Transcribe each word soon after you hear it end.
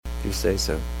if you say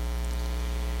so.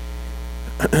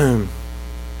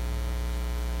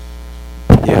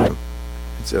 Yeah,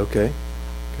 it's okay.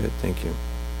 Good, thank you.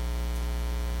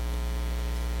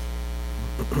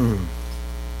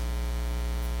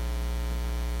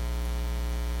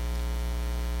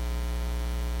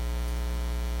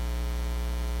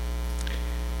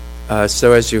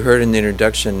 So as you heard in the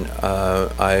introduction,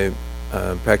 I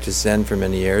practiced Zen for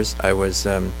many years. I was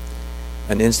an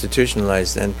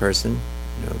institutionalized Zen person,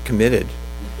 committed,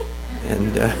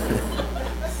 and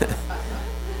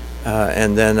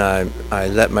and then I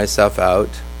let myself out.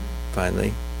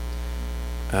 Finally,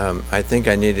 I think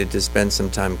I needed to spend some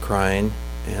time crying,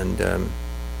 and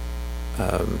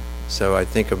so I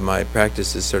think of my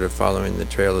practice as sort of following the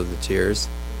trail of the tears.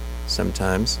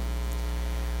 Sometimes.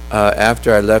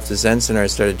 After I left the Zen Center, I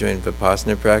started doing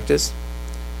Vipassana practice.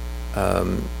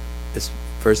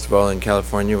 First of all in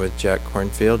California with Jack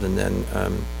Kornfield, and then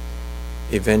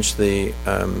eventually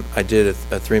I did a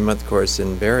 3-month course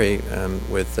in Barrie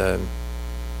with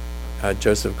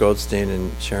Joseph Goldstein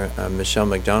and Michelle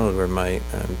McDonald were my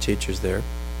teachers there.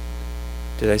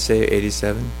 Did I say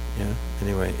 87? Yeah,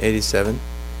 anyway, 87.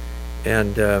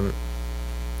 And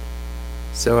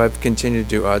so I've continued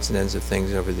to do odds and ends of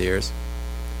things over the years.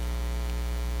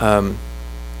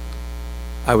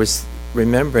 I was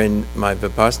remembering my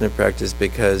Vipassana practice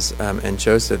because, and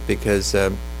Joseph, because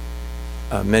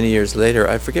many years later,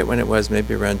 I forget when it was,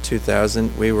 maybe around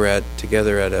 2000, we were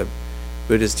together at a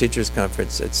Buddhist Teachers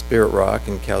Conference at Spirit Rock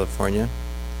in California.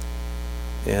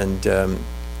 And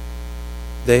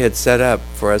they had set up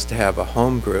for us to have a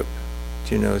home group.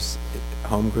 Do you know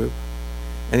home group?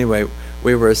 Anyway,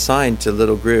 we were assigned to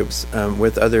little groups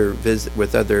with others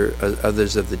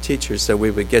of the teachers, so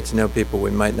we would get to know people we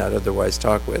might not otherwise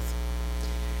talk with.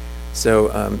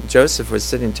 So Joseph was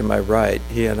sitting to my right.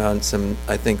 He had on some,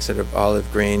 I think, sort of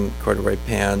olive green corduroy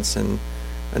pants and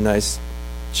a nice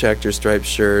checked or striped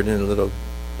shirt and a little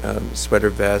sweater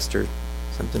vest or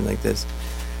something like this.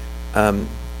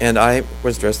 And I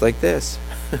was dressed like this.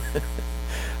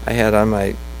 I had on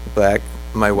my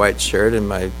white shirt and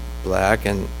my black,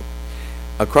 and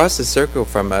across the circle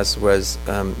from us was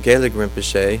Gaelig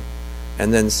Rinpoche,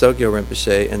 and then Sogyal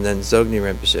Rinpoche, and then Dzogni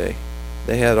Rinpoche.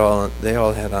 They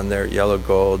all had on their yellow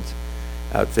gold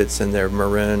outfits and their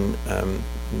maroon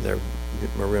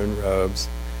robes.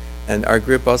 And our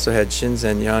group also had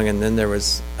Shinzen Young, and then there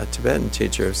was a Tibetan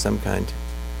teacher of some kind,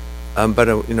 but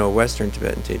a Western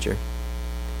Tibetan teacher.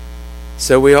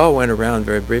 So we all went around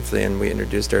very briefly, and we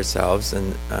introduced ourselves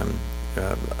and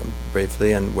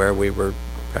briefly, and where we were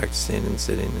practicing and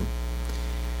sitting.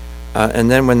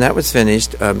 And then when that was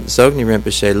finished, Dzogni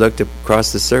Rinpoche looked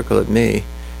across the circle at me,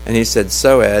 and he said,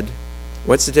 "So Ed,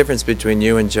 what's the difference between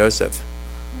you and Joseph?"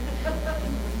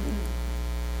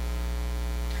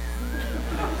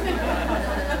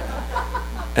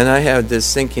 And I had this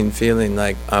sinking feeling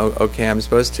like, oh, okay, I'm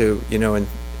supposed to,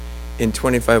 in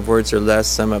 25 words or less,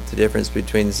 sum up the difference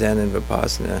between Zen and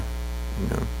Vipassana,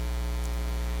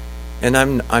 And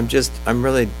I'm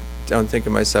really don't think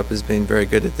of myself as being very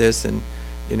good at this, and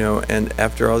and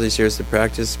after all these years of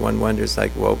practice, one wonders,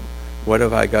 like, well, what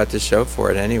have I got to show for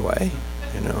it anyway,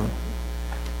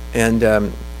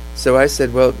 And so I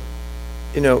said, well,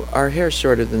 our hair's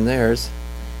shorter than theirs,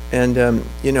 and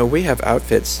we have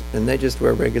outfits, and they just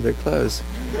wear regular clothes.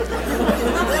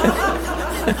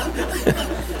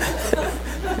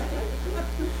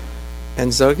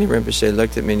 And Dzogni Rinpoche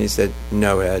looked at me and he said,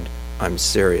 "No, Ed, I'm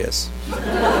serious."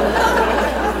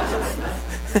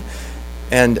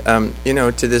 And,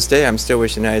 to this day, I'm still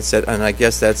wishing I had said, and I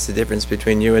guess that's the difference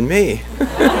between you and me.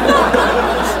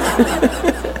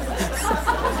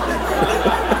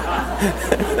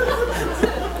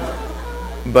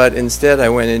 But instead, I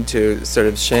went into sort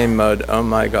of shame mode. Oh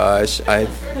my gosh,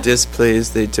 I've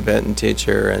displeased the Tibetan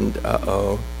teacher, and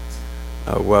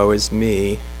woe is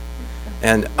me.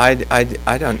 And I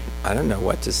don't know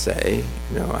what to say.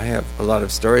 I have a lot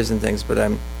of stories and things, but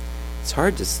it's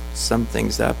hard to sum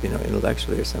things up,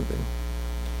 intellectually or something.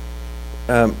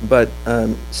 But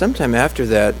sometime after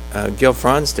that, Gil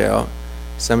Fronsdale,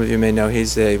 some of you may know,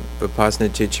 he's a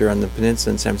Vipassana teacher on the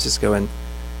peninsula in San Francisco, and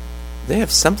they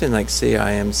have something like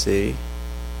CIMC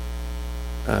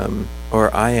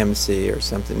or IMC or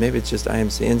something. Maybe it's just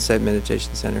IMC, Insight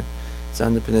Meditation Center. It's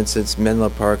on the peninsula. It's Menlo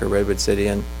Park or Redwood City,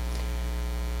 and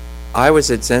I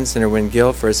was at Zen Center when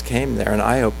Gil first came there, and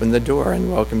I opened the door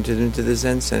and welcomed him to the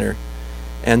Zen Center.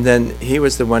 And then he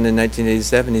was the one in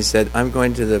 1987, he said, "I'm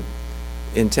going to the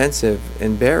intensive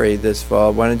in Barrie this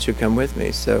fall, why don't you come with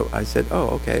me?" So I said, "Oh,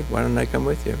 okay, why don't I come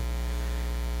with you?"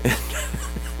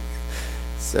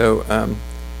 So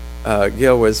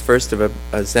Gil was first a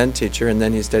Zen teacher, and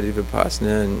then he studied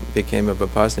Vipassana and became a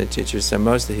Vipassana teacher, so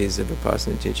mostly he's a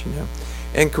Vipassana teacher now.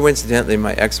 And coincidentally,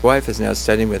 my ex-wife is now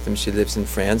studying with him. She lives in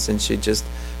France, and she just,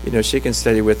 she can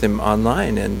study with him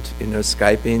online and,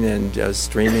 Skyping and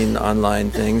streaming online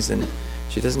things, and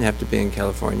she doesn't have to be in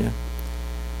California.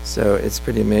 So it's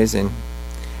pretty amazing.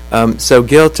 So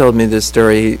Gil told me this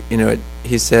story.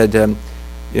 He said,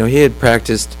 he had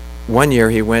practiced. One year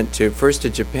he went first to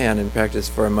Japan and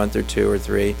practiced for a month or 2 or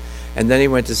 3, and then he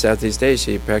went to Southeast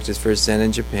Asia. He practiced first Zen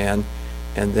in Japan,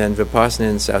 and then Vipassana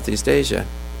in Southeast Asia.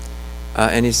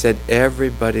 And he said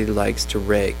everybody likes to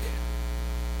rake.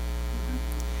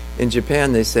 In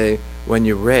Japan they say, when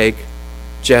you rake,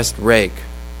 just rake.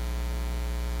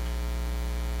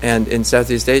 And in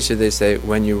Southeast Asia they say,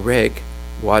 when you rake,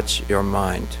 watch your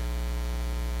mind.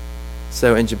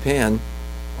 So in Japan,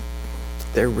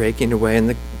 they're raking away and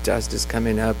the dust is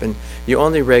coming up, and you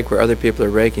only rake where other people are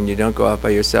raking. You don't go out by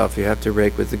yourself. You have to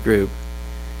rake with the group.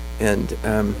 And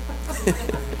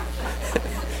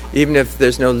even if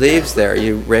there's no leaves there,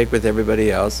 you rake with everybody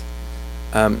else.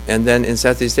 And then in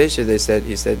Southeast Asia,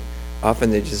 he said, often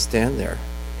they just stand there.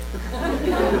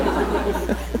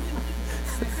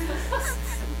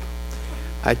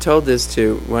 I told this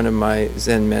to one of my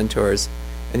Zen mentors,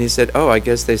 and he said, oh, I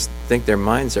guess they think their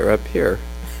minds are up here.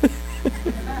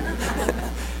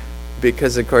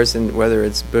 Because, of course, whether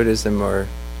it's Buddhism or,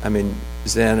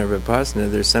 Zen or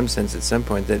Vipassana, there's some sense at some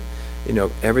point that,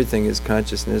 everything is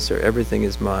consciousness or everything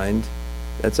is mind.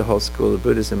 That's a whole school of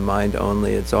Buddhism, mind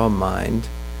only. It's all mind.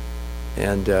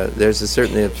 And there's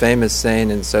certainly a famous saying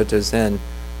in Soto Zen,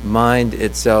 mind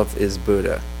itself is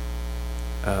Buddha.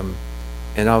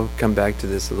 And I'll come back to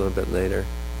this a little bit later.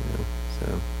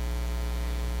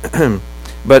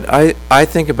 But I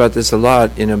think about this a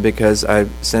lot, because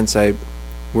since I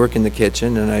work in the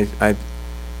kitchen, and I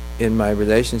in my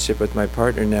relationship with my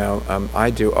partner now, I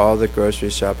do all the grocery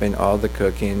shopping, all the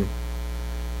cooking,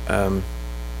 and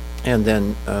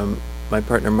then my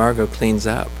partner Margot cleans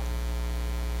up,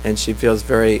 and she feels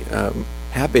very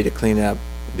happy to clean up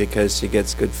because she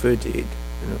gets good food to eat,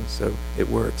 so it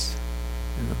works.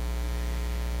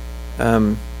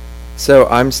 So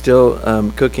I'm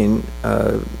still cooking,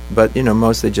 but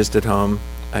mostly just at home.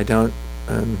 I don't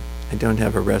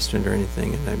have a restaurant or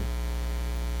anything, and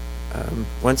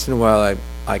once in a while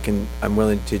I'm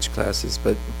willing to teach classes,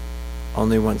 but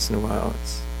only once in a while.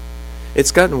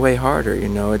 It's gotten way harder.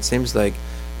 It seems like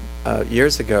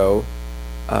years ago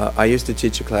I used to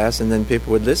teach a class, and then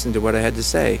people would listen to what I had to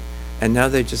say, and now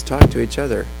they just talk to each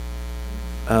other.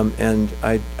 And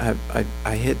I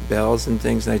hit bells and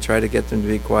things, and I try to get them to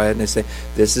be quiet, and I say,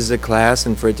 this is a class,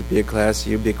 and for it to be a class,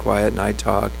 you be quiet, and I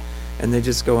talk. And they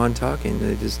just go on talking.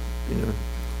 They just,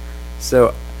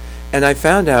 So, and I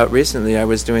found out recently, I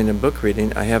was doing a book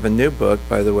reading. I have a new book,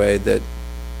 by the way, that,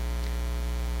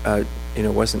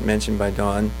 wasn't mentioned by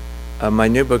Dawn. My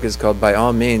new book is called By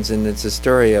All Means, and it's a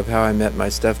story of how I met my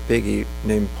stuffed piggy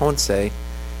named Ponce,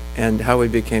 and how we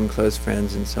became close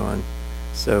friends and so on.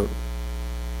 So,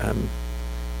 and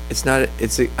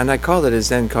I call it a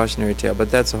Zen cautionary tale, but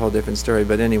that's a whole different story.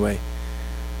 But anyway,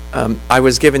 I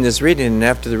was given this reading, and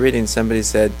after the reading, somebody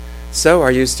said, so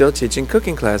are you still teaching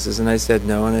cooking classes? And I said,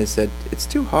 no. And I said, it's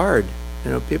too hard.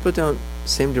 People don't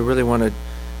seem to really want to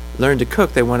learn to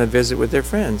cook. They want to visit with their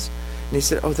friends. And he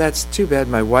said, oh, that's too bad.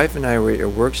 My wife and I were at your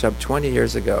workshop 20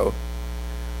 years ago,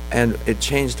 and it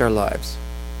changed our lives.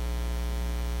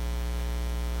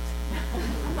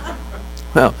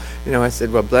 Well, I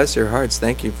said, well, bless your hearts.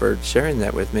 Thank you for sharing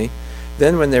that with me.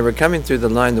 Then when they were coming through the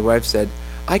line, the wife said,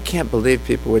 I can't believe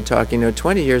people would talk.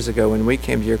 20 years ago when we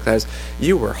came to your class,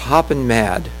 you were hopping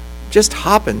mad. Just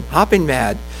hopping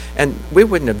mad. And we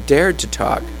wouldn't have dared to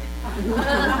talk.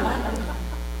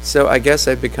 So I guess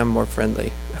I've become more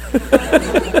friendly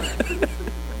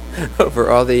over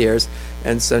all the years.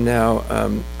 And so now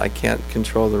I can't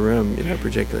control the room,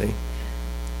 particularly.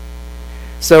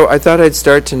 So I thought I'd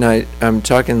start tonight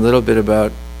talking a little bit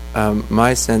about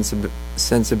my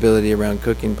sensibility around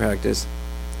cooking practice,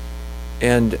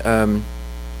 and I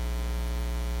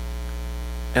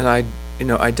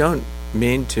don't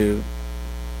mean to.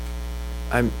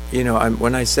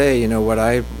 When I say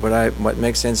what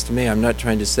makes sense to me, I'm not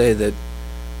trying to say that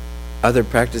other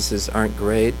practices aren't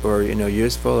great or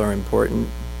useful or important,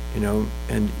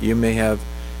 and you may have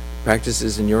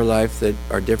practices in your life that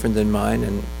are different than mine,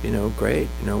 and great,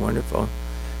 wonderful.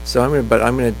 So I'm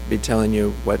going to be telling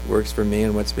you what works for me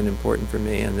and what's been important for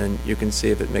me, and then you can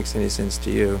see if it makes any sense to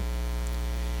you.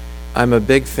 I'm a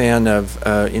big fan of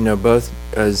both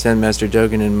Zen Master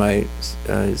Dogen and my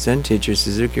Zen teacher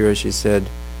Suzuki Roshi said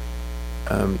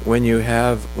when you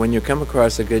come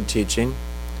across a good teaching,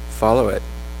 follow it,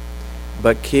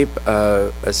 but keep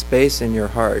a space in your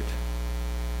heart.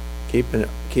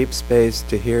 Keep space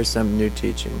to hear some new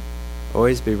teaching.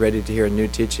 Always be ready to hear a new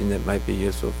teaching that might be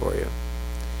useful for you,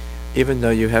 even though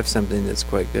you have something that's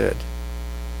quite good.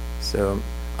 So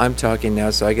I'm talking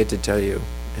now, so I get to tell you,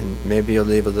 and maybe you'll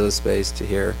leave a little space to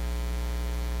hear.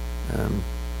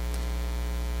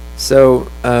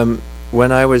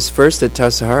 When I was first at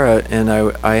Tassajara, and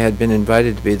I had been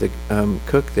invited to be the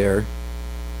cook there,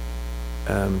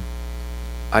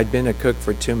 I'd been a cook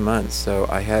for 2 months, so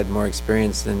I had more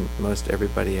experience than most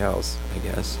everybody else, I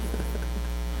guess.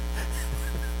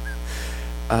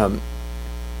 And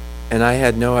I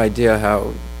had no idea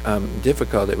how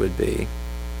difficult it would be.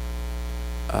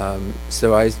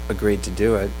 So I agreed to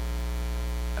do it,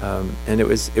 and it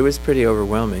was pretty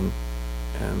overwhelming.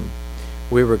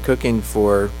 We were cooking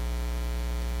for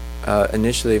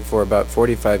initially for about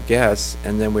 45 guests,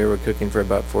 and then we were cooking for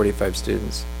about 45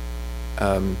 students.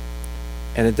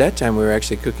 And at that time, we were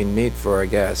actually cooking meat for our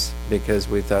guests because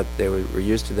we thought they were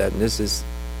used to that. And this is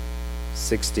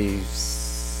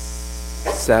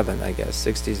 67, I guess,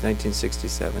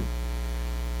 1967.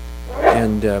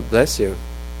 And bless you.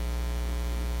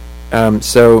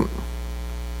 So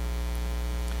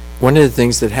one of the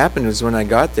things that happened was when I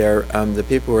got there, the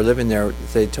people who were living there,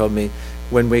 they told me,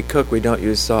 when we cook, we don't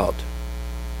use salt.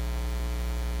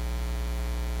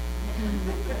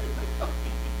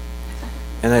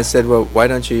 And I said, well, why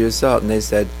don't you use salt? And they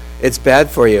said, it's bad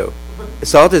for you.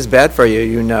 Salt is bad for you,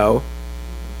 you know.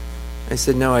 I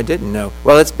said, no, I didn't know.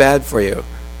 Well, it's bad for you,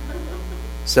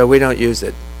 so we don't use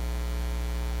it.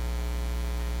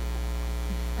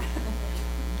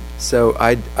 So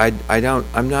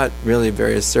I'm not really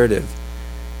very assertive.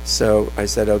 So I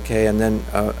said, okay. And then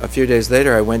a few days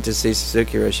later, I went to see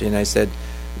Suzuki Roshi, and I said,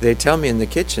 they tell me in the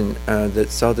kitchen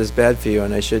that salt is bad for you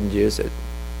and I shouldn't use it.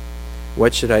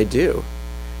 What should I do?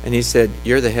 And he said,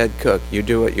 you're the head cook. You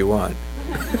do what you want.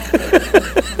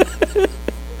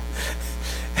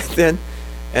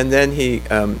 And then he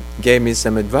gave me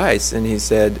some advice, and he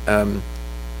said,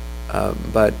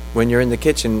 but when you're in the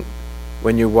kitchen,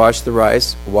 when you wash the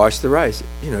rice,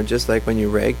 you know, just like when you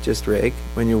rake, just rake.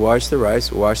 When you wash the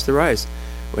rice, wash the rice.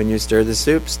 When you stir the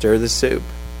soup, stir the soup.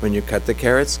 When you cut the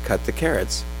carrots, cut the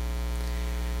carrots.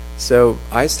 So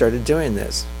I started doing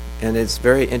this, and it's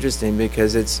very interesting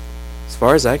because it's, as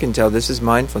far as I can tell, this is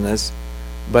mindfulness,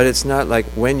 but it's not like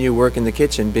when you work in the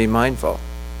kitchen, be mindful.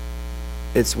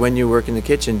 It's when you work in the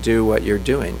kitchen, do what you're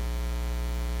doing.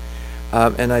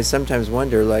 And I sometimes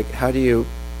wonder, like,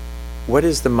 what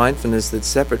is the mindfulness that's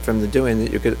separate from the doing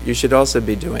that you should also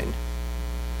be doing?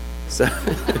 So,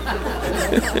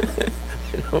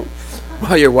 you know,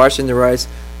 while you're washing the rice,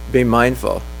 be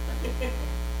mindful.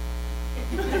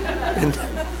 And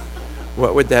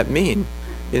what would that mean?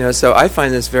 You know, so I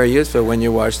find this very useful when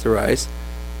you wash the rice,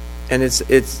 and this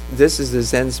is the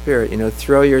Zen spirit. You know,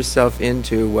 throw yourself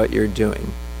into what you're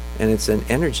doing, and it's an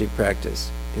energy practice.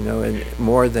 You know, and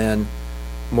more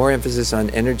emphasis on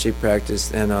energy practice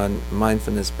than on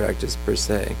mindfulness practice per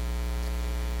se.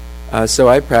 So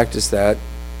I practiced that,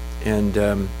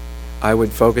 and I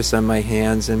would focus on my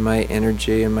hands and my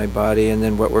energy and my body, and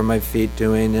then what were my feet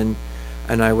doing, and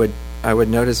I would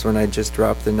notice when I just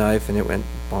dropped the knife and it went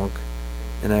bonk,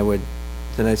 and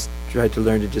then I tried to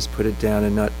learn to just put it down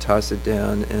and not toss it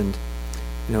down, and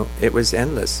you know, it was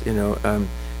endless. You know, and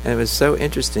it was so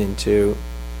interesting to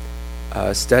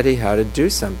study how to do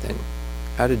something.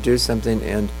 How to do something,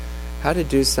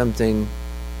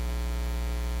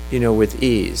 you know, with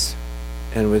ease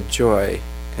and with joy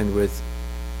and with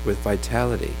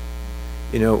vitality,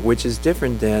 you know, which is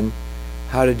different than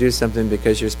how to do something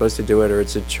because you're supposed to do it, or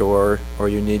it's a chore, or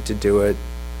you need to do it,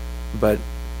 but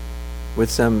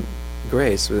with some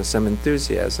grace, with some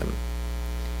enthusiasm.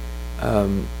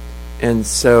 And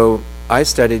so I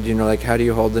studied, you know, like, how do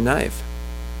you hold the knife,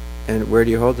 and where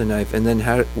do you hold the knife, and then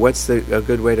what's a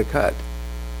good way to cut.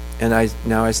 And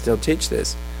now I still teach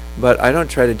this. But I don't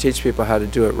try to teach people how to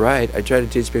do it right. I try to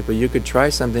teach people you could try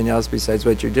something else besides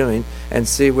what you're doing and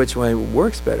see which one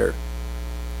works better.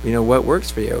 You know, what works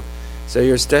for you. So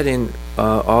you're studying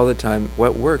all the time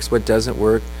what works, what doesn't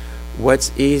work,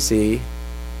 what's easy,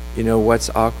 you know,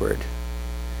 what's awkward.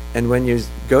 And when you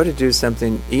go to do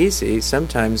something easy,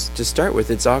 sometimes to start with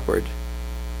it's awkward.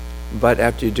 But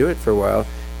after you do it for a while,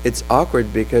 it's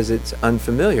awkward because it's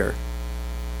unfamiliar.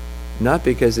 Not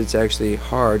because it's actually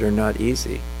hard or not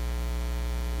easy.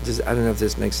 I don't know if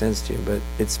this makes sense to you, but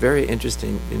it's very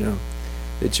interesting, you know,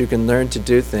 that you can learn to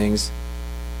do things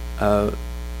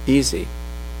easy,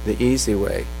 the easy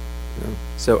way. You know?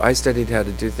 So I studied how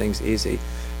to do things easy.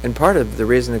 And part of the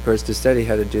reason, of course, to study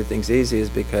how to do things easy is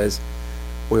because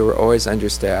we were always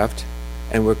understaffed,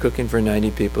 and we're cooking for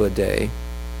 90 people a day,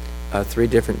 3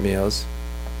 different meals.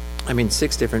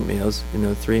 6 different meals,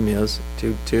 3 meals,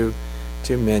 two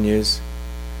menus.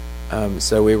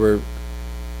 So we were,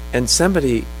 and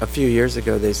somebody a few years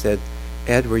ago, they said,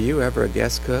 Ed, were you ever a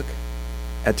guest cook?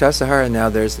 At Tassajara now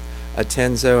there's a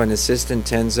Tenzo, an assistant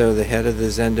Tenzo, the head of the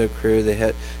Zendo crew,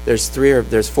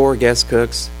 there's 4 guest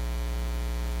cooks.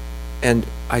 And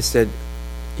I said,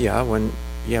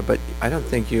 but I don't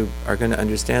think you are going to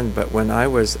understand, but when I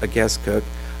was a guest cook,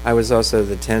 I was also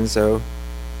the Tenzo,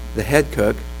 the head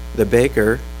cook, the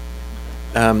baker,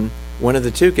 one of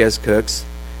the 2 guest cooks,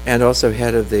 and also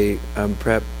head of the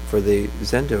prep for the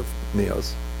Zendo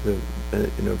meals,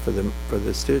 for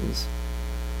the students.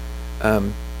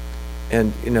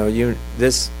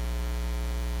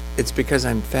 It's because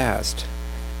I'm fast,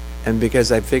 and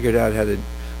because I figured out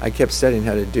I kept studying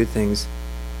how to do things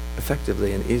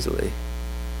effectively and easily.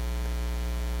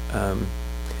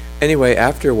 Anyway,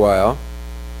 after a while,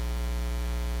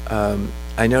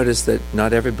 I noticed that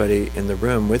not everybody in the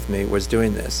room with me was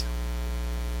doing this.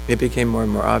 It became more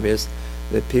and more obvious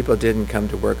that people didn't come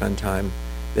to work on time.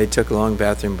 They took long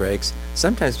bathroom breaks.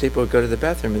 Sometimes people would go to the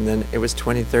bathroom and then it was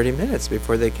 20, 30 minutes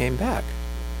before they came back.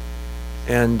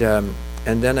 And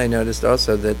then I noticed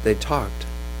also that they talked.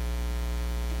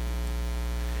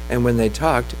 And when they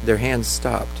talked, their hands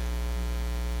stopped.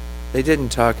 They didn't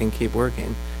talk and keep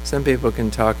working. Some people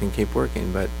can talk and keep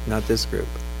working, but not this group.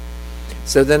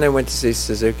 So then I went to see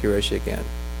Suzuki Roshi again.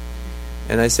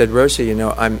 And I said, Roshi,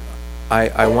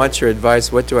 I want your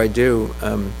advice. What do I do?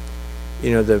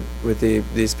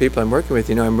 These people I'm working with,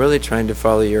 I'm really trying to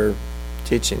follow your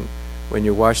teaching. When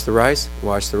you wash the rice,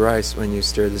 wash the rice. When you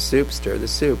stir the soup, stir the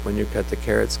soup. When you cut the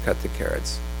carrots, cut the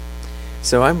carrots.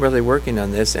 So I'm really working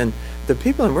on this. And the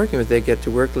people I'm working with, they get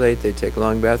to work late, they take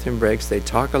long bathroom breaks, they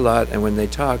talk a lot, and when they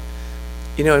talk,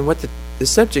 and what the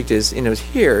subject is,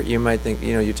 here you might think,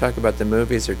 you talk about the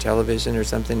movies or television or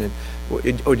something, and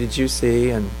did you see?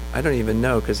 And I don't even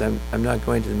know because I'm not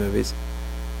going to the movies.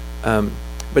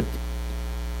 But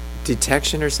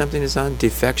detection or something is on,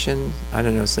 defection, I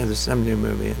don't know, there's some new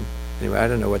movie, and anyway, I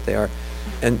don't know what they are.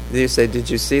 And they say, did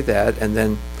you see that? And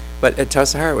then, but at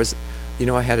Tassajara it was,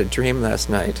 I had a dream last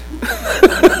night.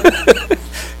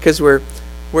 Because we're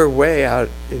way out,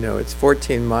 it's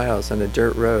 14 miles on a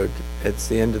dirt road. It's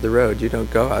the end of the road. You don't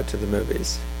go out to the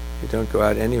movies. You don't go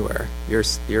out anywhere. You're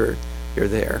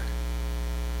there.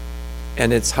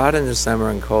 And it's hot in the summer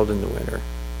and cold in the winter.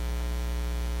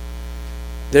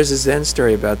 There's a Zen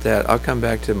story about that. I'll come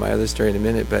back to my other story in a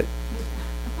minute, but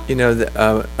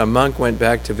a monk went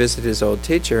back to visit his old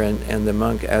teacher, and the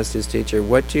monk asked his teacher,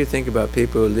 what do you think about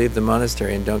people who leave the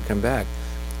monastery and don't come back?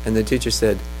 And the teacher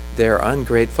said, they're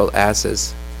ungrateful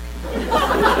asses.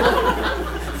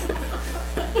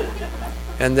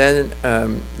 And then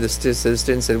the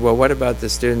student said, well, what about the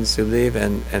students who leave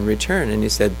and return? And he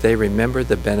said, they remember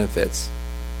the benefits.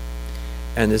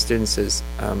 And the student says,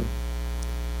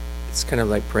 it's kind of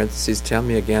like parentheses, tell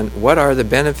me again, what are the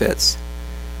benefits?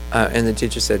 And the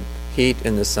teacher said, heat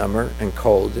in the summer and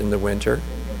cold in the winter.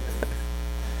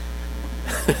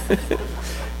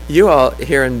 You all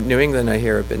here in New England, I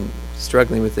hear, have been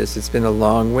struggling with this. It's been a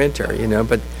long winter,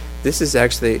 but this is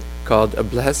actually called a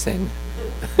blessing.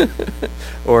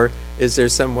 Or is there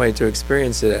some way to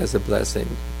experience it as a blessing,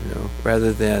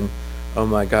 rather than, oh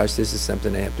my gosh, this is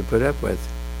something I have to put up with.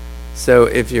 So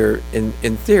if you're in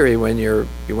theory, when you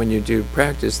do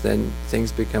practice, then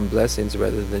things become blessings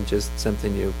rather than just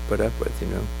something you put up with,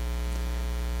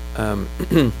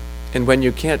 And when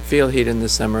you can't feel heat in the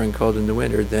summer and cold in the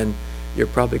winter, then you're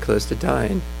probably close to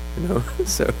dying,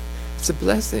 So it's a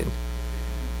blessing.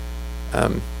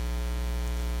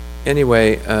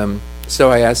 Anyway, so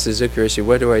I asked Suzuki Roshi,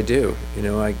 what do I do?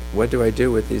 What do I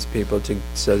do with these people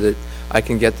so that I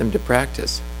can get them to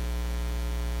practice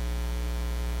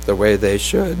the way they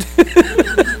should?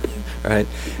 Right?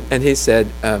 And he said,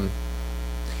 and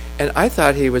I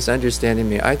thought he was understanding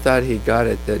me. I thought he got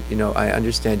it that, I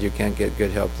understand you can't get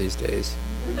good help these days.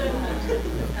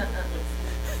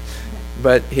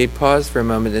 But he paused for a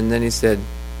moment and then he said,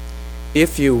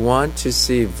 if you want to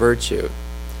see virtue,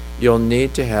 you'll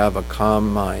need to have a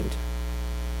calm mind.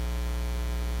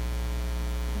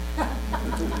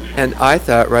 And I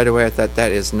thought right away,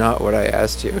 that is not what I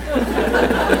asked you.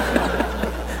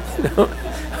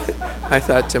 I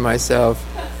thought to myself,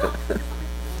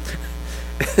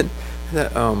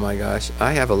 oh my gosh,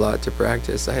 I have a lot to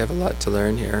practice. I have a lot to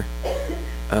learn here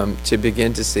to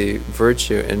begin to see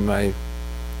virtue in my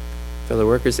fellow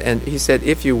workers. And he said,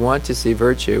 if you want to see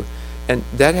virtue, and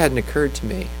that hadn't occurred to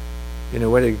me.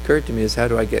 what had occurred to me is, how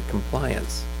do I get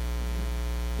compliance?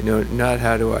 Not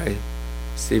how do I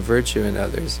see virtue in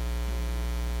others.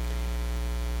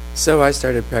 So I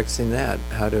started practicing that,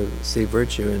 how to see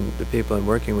virtue in the people I'm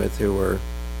working with who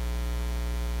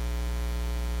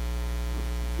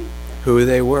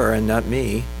they were and not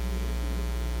me.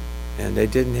 And they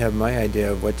didn't have my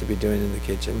idea of what to be doing in the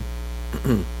kitchen.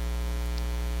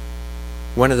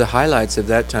 One of the highlights of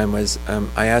that time was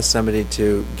I asked somebody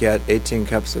to get 18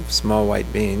 cups of small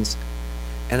white beans,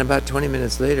 and about 20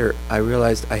 minutes later I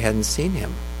realized I hadn't seen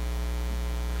him.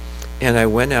 And I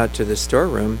went out to the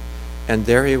storeroom, and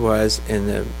there he was in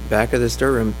the back of the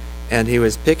storeroom, and he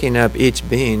was picking up each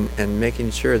bean and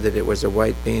making sure that it was a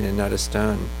white bean and not a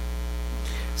stone.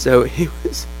 So he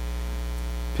was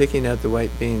picking out the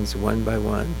white beans one by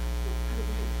one.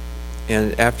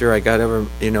 And after I got over,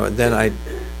 then I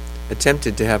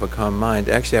attempted to have a calm mind.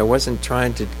 Actually, I wasn't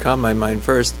trying to calm my mind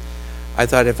first. I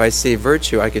thought if I see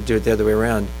virtue, I could do it the other way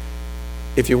around.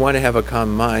 If you want to have a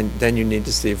calm mind, then you need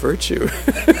to see virtue.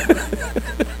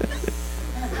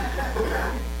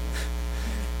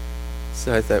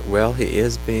 So I thought, well, he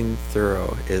is being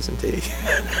thorough, isn't he?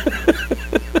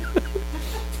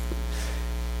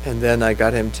 And then I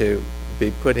got him to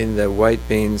be putting the white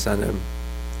beans on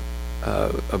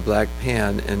a black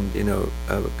pan, and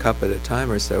a cup at a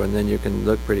time or so, and then you can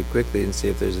look pretty quickly and see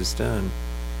if there's a stone.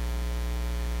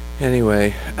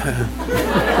 Anyway.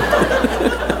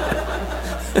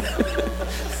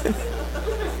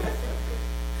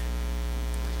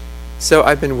 So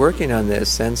I've been working on this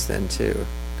since then too.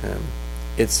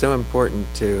 It's so important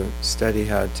to study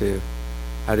how to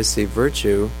see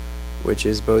virtue, which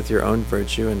is both your own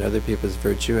virtue and other people's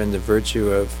virtue, and the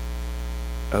virtue of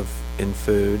in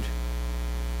food.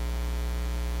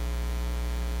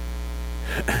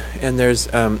 And there's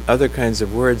other kinds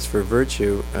of words for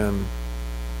virtue,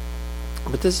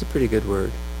 but this is a pretty good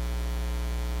word.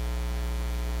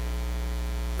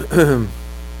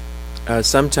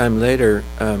 Sometime later,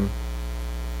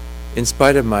 in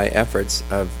spite of my efforts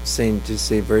of to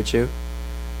see virtue,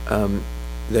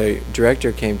 the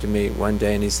director came to me one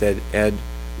day and he said, "Ed,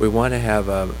 we want to have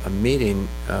a meeting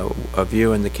of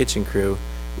you and the kitchen crew.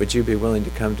 Would you be willing to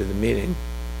come to the meeting?"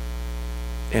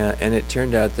 And it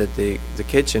turned out that the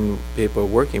kitchen people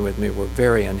working with me were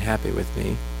very unhappy with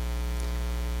me.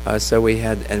 So we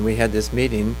had this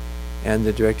meeting, and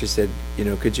the director said,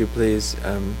 "Could you please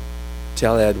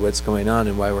tell Ed what's going on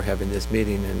and why we're having this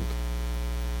meeting?"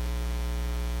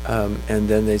 And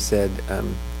then they said,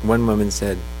 one woman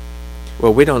said,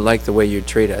 "Well, we don't like the way you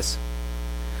treat us.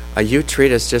 You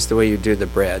treat us just the way you do the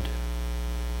bread."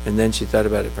 And then she thought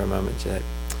about it for a moment. She said,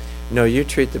 "No, you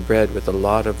treat the bread with a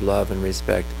lot of love and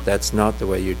respect. That's not the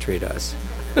way you treat us."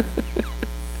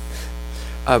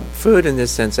 Food, in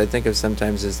this sense, I think of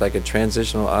sometimes as like a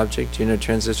transitional object.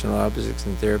 Transitional objects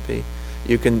in therapy.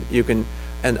 You can,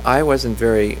 and I wasn't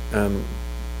very,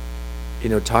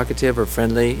 talkative or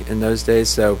friendly in those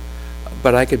days.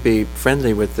 But I could be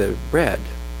friendly with the bread,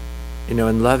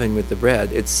 and loving with the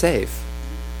bread. It's safe,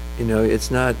 It's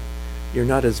not. You're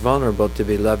not as vulnerable to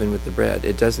be loving with the bread.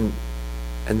 It doesn't.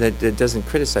 And that it doesn't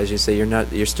criticize you. Say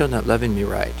you're still not loving me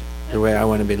right, the way I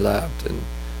want to be loved, and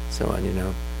so on.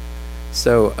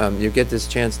 So you get this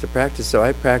chance to practice. So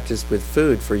I practiced with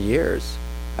food for years,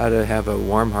 how to have a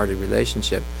warm-hearted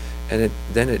relationship,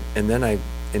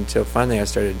 until finally I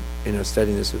started,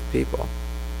 studying this with people.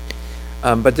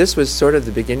 But this was sort of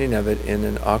the beginning of it in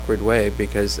an awkward way,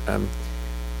 because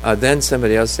then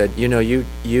somebody else said,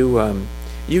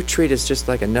 you treat us just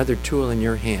like another tool in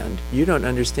your hand. You don't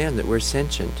understand that we're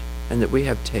sentient, and that we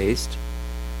have taste,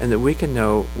 and that we can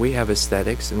know, we have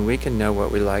aesthetics, and we can know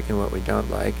what we like and what we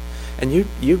don't like. And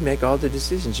you make all the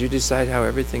decisions. You decide how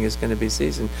everything is going to be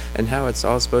seasoned and how it's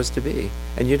all supposed to be.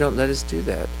 And you don't let us do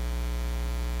that.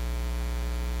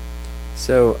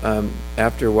 So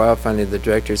after a while, finally the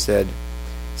director said,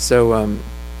 so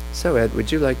Ed,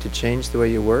 would you like to change the way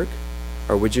you work?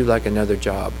 Or would you like another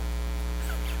job?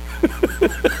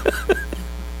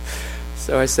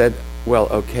 So I said, well,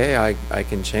 okay, I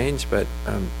can change, but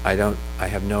I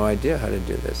have no idea how to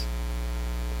do this.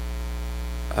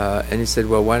 And he said,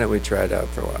 well, why don't we try it out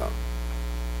for a while?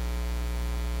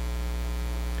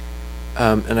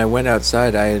 And I went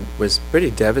outside. I was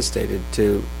pretty devastated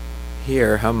to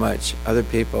hear how much other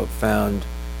people found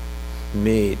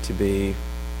me to be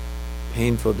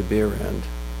painful to be around,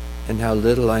 and how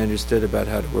little I understood about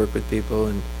how to work with people,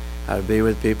 and how to be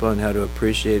with people, and how to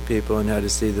appreciate people, and how to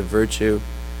see the virtue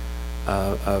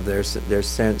of their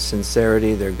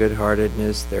sincerity, their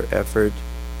good-heartedness, their effort,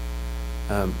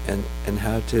 and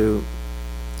how to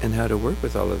work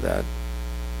with all of that.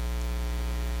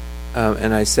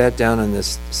 And I sat down on the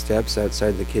steps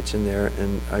outside the kitchen there,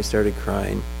 and I started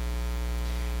crying.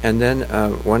 And then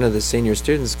one of the senior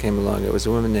students came along. It was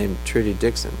a woman named Trudy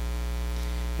Dixon.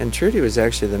 And Trudy was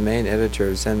actually the main editor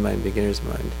of Zen Mind, Beginner's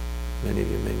Mind. Many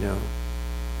of you may know.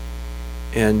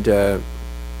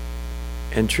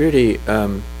 And Trudy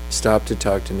stopped to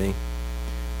talk to me.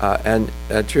 And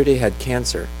Trudy had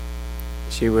cancer.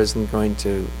 She wasn't going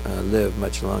to live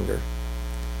much longer.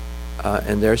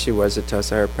 And there she was at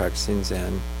Tassajara practicing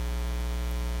Zen.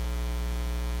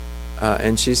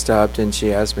 And she stopped and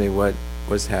she asked me what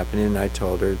was happening, and I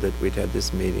told her that we'd had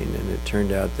this meeting, and it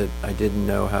turned out that I didn't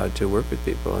know how to work with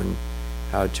people and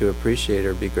how to appreciate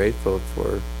or be grateful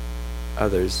for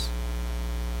others.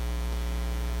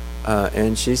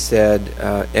 And she said,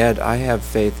 Ed, I have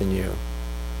faith in you.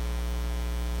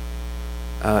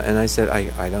 And I said, I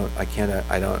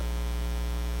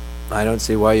don't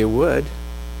see why you would.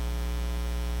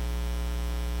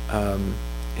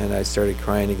 And I started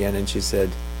crying again, and she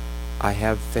said, I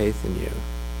have faith in you.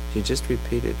 She just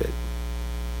repeated it.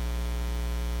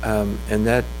 And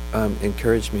that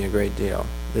encouraged me a great deal,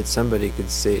 that somebody could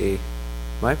see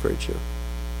my virtue.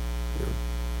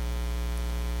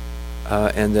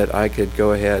 And that I could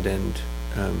go ahead and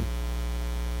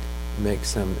make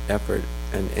some effort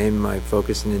and aim my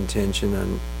focus and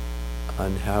intention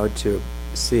on how to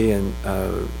see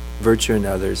virtue in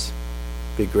others,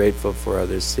 be grateful for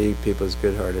others, see people's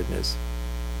good-heartedness.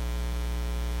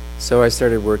 So I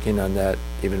started working on that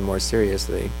even more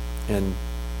seriously, and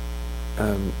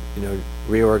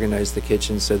reorganized the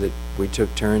kitchen so that we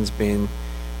took turns being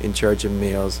in charge of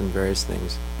meals and various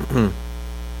things.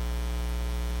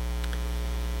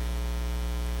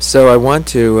 So I want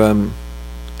to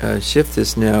shift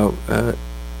this now. I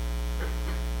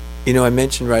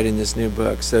mentioned writing this new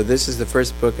book. So this is the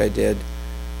first book I did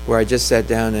where I just sat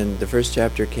down and the first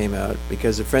chapter came out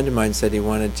because a friend of mine said he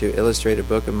wanted to illustrate a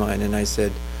book of mine, and I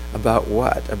said, about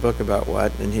what? A book about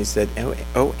what? And he said,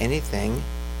 oh, anything.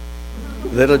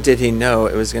 Little did he know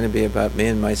it was going to be about me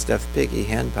and my stuffed piggy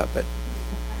hand puppet.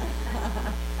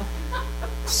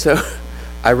 So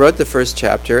I wrote the first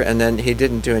chapter, and then he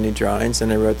didn't do any drawings,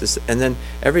 and I wrote this, and then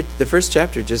the first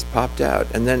chapter just popped out,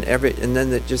 and then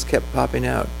it just kept popping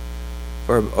out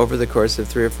over the course of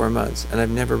 3 or 4 months. And I've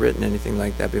never written anything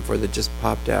like that before, that just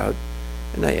popped out,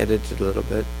 and I edited a little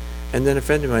bit. And then a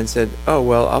friend of mine said, oh,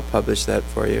 well, I'll publish that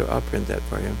for you. I'll print that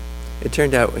for you. It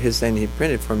turned out his saying he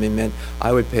printed for me meant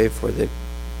I would pay for the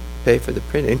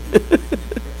printing.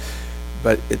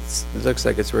 But it looks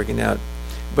like it's working out.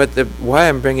 But why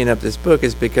I'm bringing up this book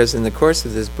is because in the course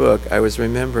of this book, I was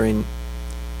remembering,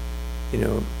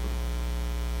 a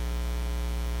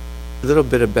little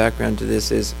bit of background to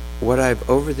this is what I've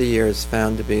over the years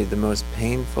found to be the most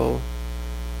painful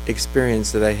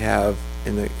experience that I have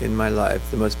in my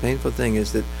life. The most painful thing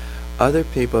is that other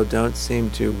people don't seem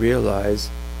to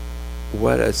realize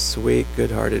what a sweet,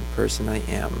 good-hearted person I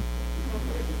am.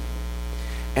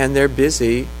 And they're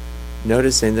busy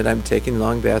noticing that I'm taking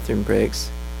long bathroom breaks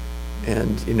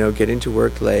and, getting to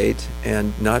work late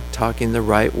and not talking the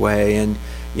right way, and,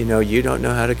 you don't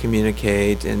know how to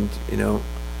communicate, and,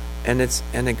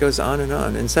 and it goes on.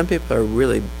 And some people are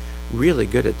really, really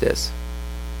good at this.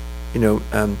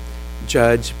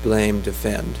 Judge, blame,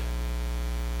 defend.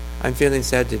 I'm feeling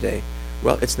sad today.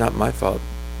 Well, it's not my fault,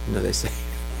 they say.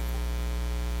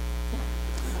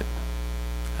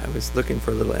 I was looking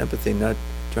for a little empathy, not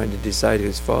trying to decide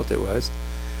whose fault it was.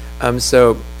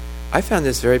 So I found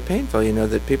this very painful,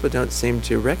 that people don't seem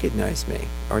to recognize me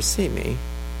or see me.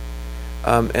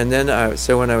 And then,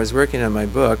 so when I was working on my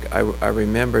book, I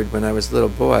remembered when I was a little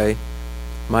boy,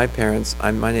 my parents,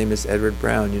 my name is Edward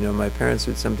Brown, my parents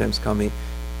would sometimes call me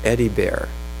Eddie Bear.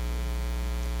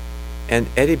 And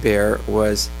Eddie Bear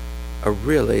was a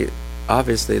really,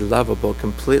 obviously lovable,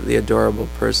 completely adorable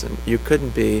person. You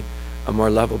couldn't be a more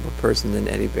lovable person than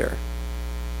Eddie Bear.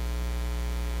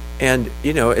 And,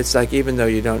 it's like, even though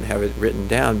you don't have it written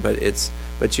down, but that's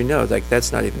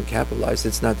not even capitalized.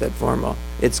 It's not that formal.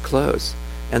 It's close.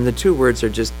 And the two words are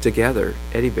just together,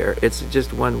 Eddie Bear. It's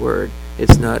just one word.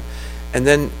 It's not. And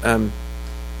then,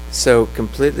 so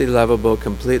completely lovable,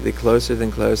 completely closer than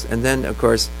close. And then, of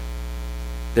course,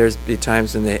 there's be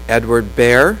times when Edward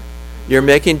Bear, you're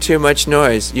making too much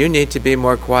noise. You need to be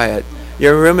more quiet.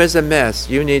 Your room is a mess.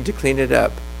 You need to clean it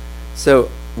up. So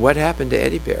what happened to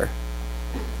Eddie Bear?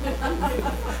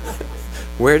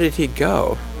 Where did he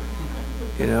go?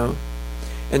 And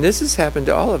this has happened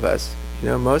to all of us.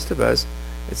 Most of us,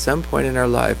 at some point in our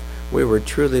life, we were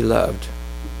truly loved.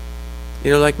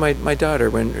 Like my daughter,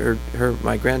 when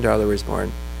my granddaughter was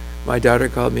born, my daughter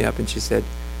called me up and she said,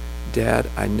 Dad,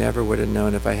 I never would have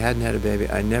known, if I hadn't had a baby,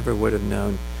 I never would have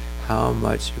known how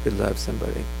much you could love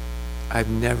somebody. I've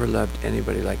never loved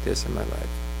anybody like this in my life.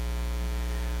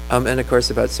 And of course,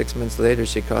 about 6 months later,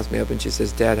 she calls me up and she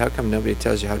says, Dad, how come nobody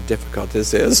tells you how difficult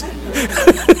this is?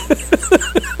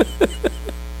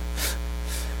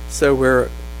 So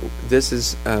this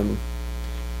is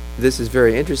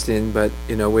very interesting, but,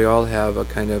 we all have a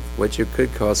kind of what you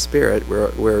could call spirit.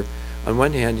 We're on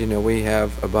one hand, we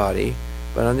have a body,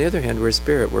 but on the other hand, we're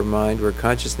spirit, we're mind, we're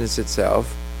consciousness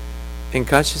itself. In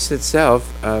consciousness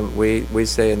itself, we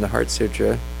say in the Heart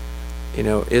Sutra,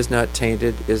 is not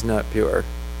tainted, is not pure,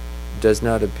 does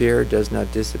not appear, does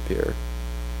not disappear,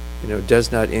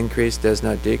 does not increase, does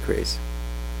not decrease.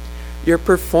 Your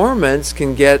performance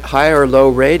can get high or low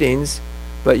ratings,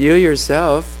 but you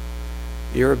yourself,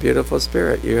 you're a beautiful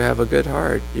spirit. You have a good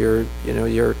heart. You're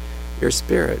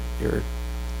spirit.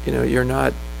 You're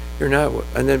not.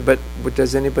 And then, but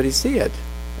does anybody see it?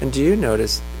 And do you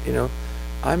notice?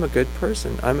 I'm a good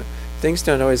person. Things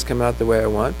don't always come out the way I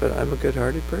want, but I'm a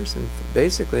good-hearted person.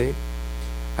 Basically,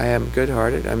 I am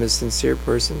good-hearted. I'm a sincere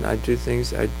person. I do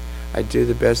things. I do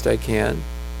the best I can.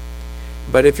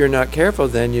 But if you're not careful,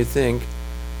 then you think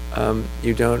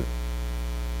you don't.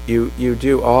 You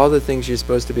do all the things you're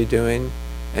supposed to be doing,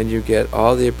 and you get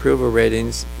all the approval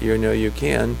ratings you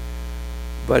can,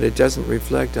 but it doesn't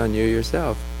reflect on you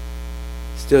yourself.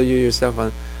 Still, you yourself,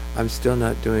 I'm still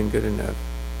not doing good enough.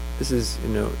 This is,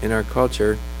 in our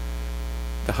culture,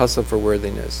 the hustle for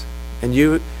worthiness, and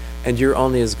you're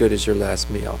only as good as your last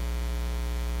meal.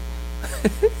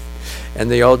 And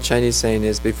the old Chinese saying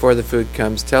is, before the food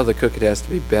comes, tell the cook it has to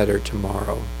be better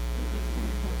tomorrow.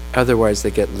 Otherwise,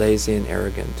 they get lazy and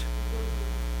arrogant.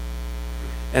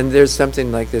 And there's something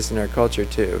like this in our culture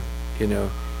too.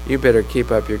 You better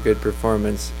keep up your good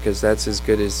performance, because that's as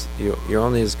good as you're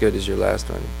only as good as your last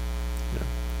one.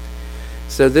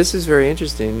 So this is very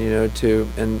interesting,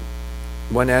 and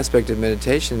one aspect of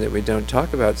meditation that we don't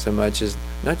talk about so much is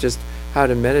not just how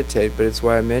to meditate, but it's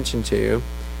why I mentioned to you,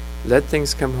 let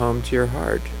things come home to your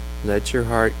heart. Let your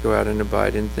heart go out and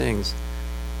abide in things.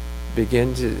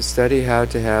 Begin to study how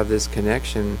to have this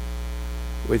connection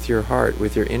with your heart,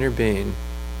 with your inner being,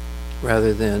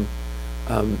 rather than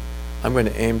I'm going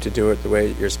to aim to do it the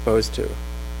way you're supposed to.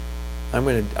 I'm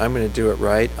going to do it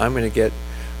right. I'm going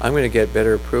to get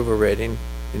better approval rating.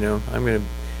 I'll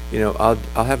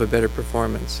have a better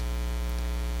performance.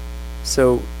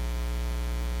 So,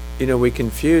 we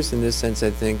confuse in this sense, I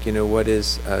think, what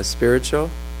is spiritual,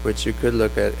 which you could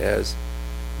look at as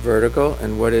vertical,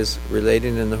 and what is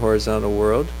relating in the horizontal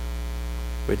world,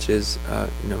 which is,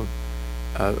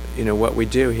 what we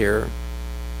do here.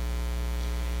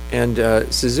 And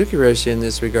Suzuki Roshi in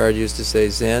this regard used to say,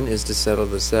 Zen is to settle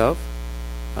the self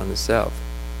on the self.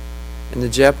 In the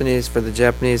Japanese, for the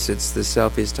Japanese, it's the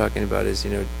self he's talking about is,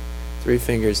 3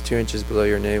 fingers, 2 inches below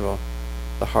your navel,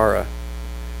 the hara,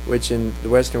 which in the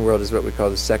Western world is what we call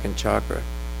the second chakra.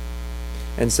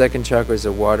 And second chakra is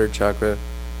a water chakra.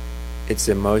 It's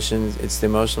emotions. It's the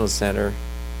emotional center.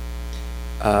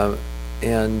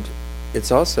 And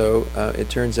it's also, it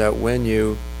turns out,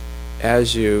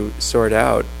 as you sort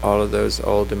out all of those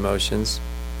old emotions,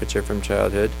 which are from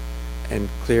childhood, and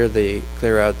clear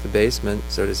out the basement,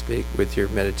 so to speak, with your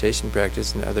meditation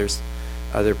practice and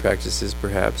other practices,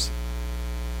 perhaps.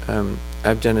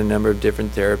 I've done a number of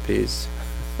different therapies.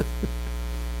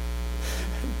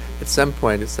 At some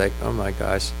point, it's like, oh my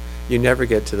gosh, you never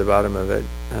get to the bottom of it.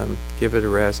 Give it a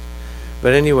rest.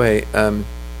 But anyway,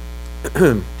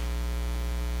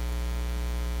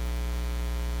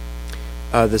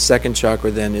 the second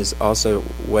chakra then is also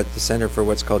the center for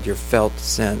what's called your felt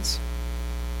sense.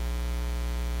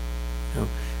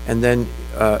 And then,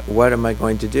 what am I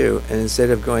going to do? And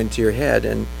instead of going to your head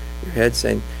and your head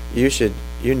saying, you should,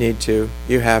 you need to,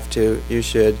 you have to, you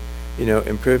should,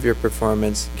 improve your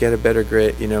performance, get a better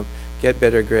grade, get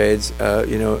better grades,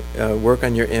 work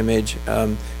on your image,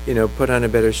 put on a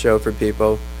better show for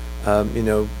people,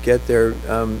 get their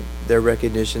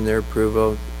recognition, their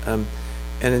approval. And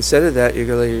instead of that, you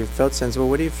go to your felt sense, well,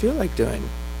 what do you feel like doing?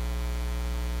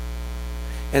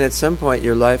 And at some point,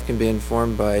 your life can be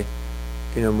informed by,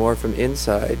 more from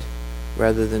inside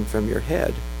rather than from your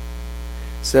head.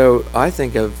 So I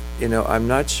think of, I'm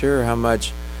not sure how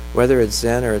much, whether it's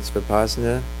Zen or it's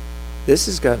Vipassana, this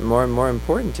has gotten more and more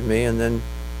important to me. And then,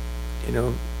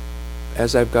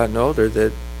 as I've gotten older,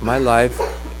 that my life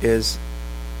is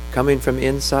coming from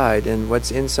inside, and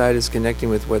what's inside is connecting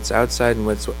with what's outside, and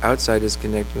what's outside is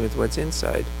connecting with what's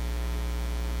inside.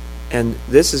 And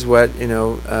this is what,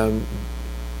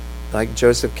 like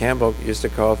Joseph Campbell used to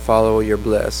call follow your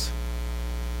bliss.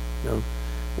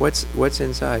 What's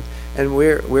inside? And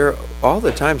we're all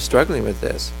the time struggling with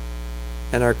this.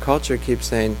 And our culture keeps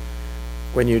saying,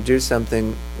 when you do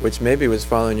something which maybe was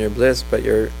following your bliss,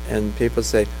 and people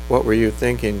say, what were you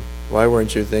thinking? Why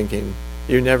weren't you thinking?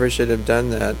 You never should have done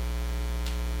that.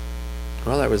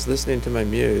 Well, I was listening to my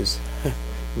muse.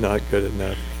 Not good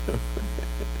enough.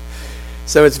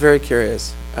 So it's very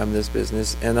curious, this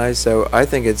business. And I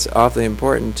think it's awfully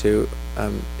important to,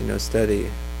 study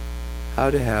how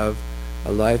to have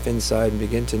a life inside and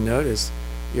begin to notice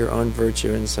your own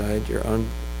virtue inside, your own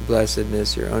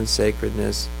blessedness, your own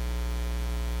sacredness.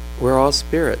 We're all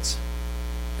spirits.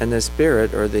 And the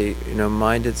spirit, or the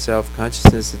mind itself,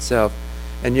 consciousness itself,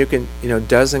 and you can,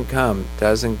 doesn't come,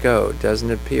 doesn't go, doesn't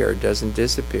appear, doesn't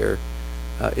disappear,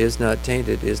 is not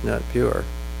tainted, is not pure.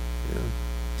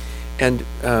 And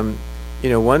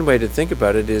one way to think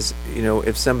about it is,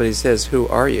 if somebody says, "Who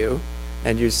are you?"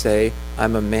 and you say,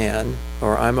 "I'm a man,"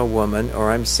 or "I'm a woman,"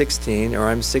 or "I'm 16," or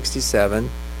 "I'm 67,"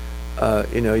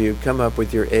 you come up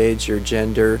with your age, your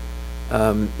gender,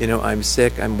 I'm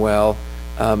sick, I'm well,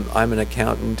 I'm an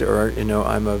accountant, or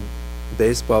I'm a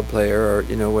baseball player, or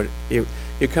what you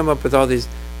come up with all these.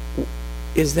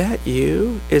 Is that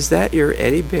you? Is that your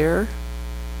Eddie Bear?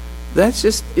 That's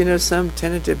just some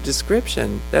tentative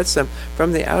description. That's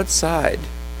from the outside.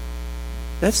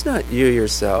 That's not you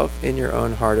yourself in your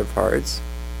own heart of hearts.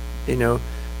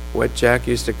 What Jack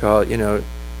used to call,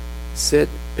 sit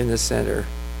in the center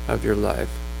of your life.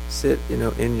 Sit,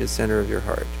 in the center of your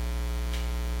heart.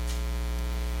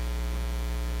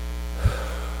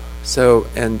 So,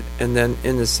 and then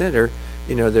in the center,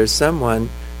 there's someone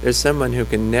who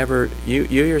can never, you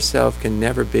yourself can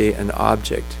never be an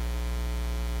object.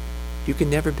 You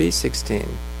can never be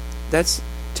 16. That's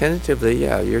tentatively,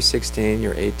 you're 16,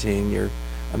 you're 18, you're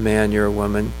a man, you're a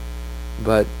woman,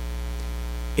 but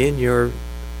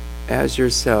as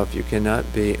yourself, you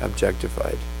cannot be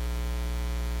objectified.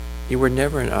 You were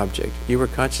never an object. You were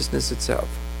consciousness itself.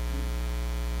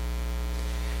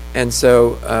 And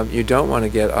so you don't want to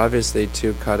get, obviously,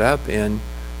 too caught up in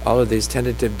all of these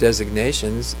tentative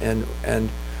designations, and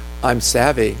I'm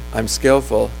savvy, I'm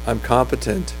skillful, I'm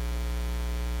competent.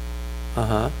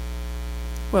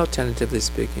 Well, tentatively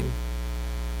speaking,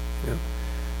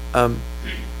 and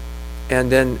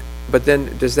then, but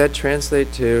then, does that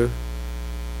translate to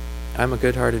I'm a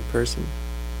good-hearted person?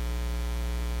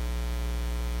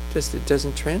 It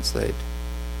doesn't translate.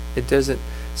 It doesn't.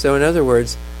 So, in other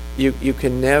words, you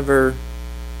can never.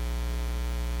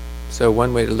 So,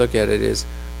 one way to look at it is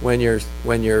when you're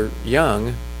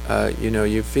young,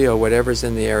 you feel whatever's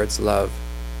in the air, it's love.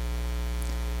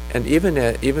 And even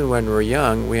when we're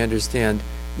young, we understand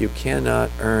you cannot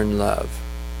earn love.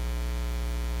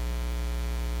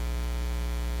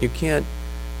 You can't,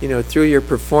 through your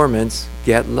performance,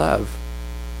 get love.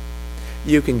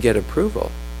 You can get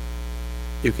approval.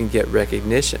 You can get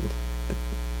recognition.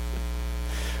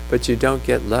 But you don't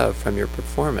get love from your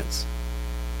performance.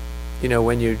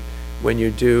 When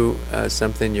you do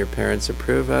something your parents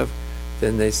approve of,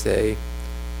 then they say,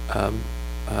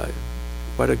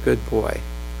 what a good boy.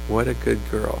 What a good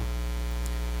girl.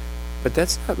 But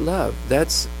that's not love.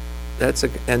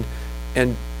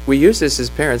 And we use this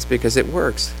as parents because it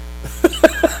works.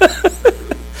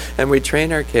 And we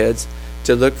train our kids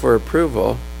to look for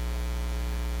approval,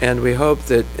 and we hope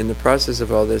that in the process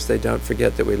of all this they don't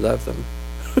forget that we love them.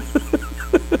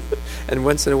 And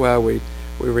once in a while we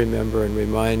remember and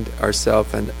remind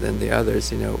ourselves and the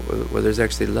others, well, there's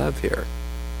actually love here.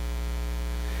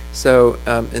 So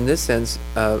in this sense,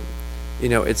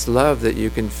 it's love that you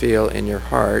can feel in your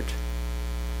heart,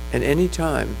 and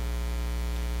anytime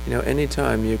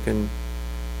you can.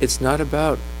 It's not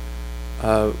about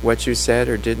what you said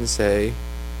or didn't say,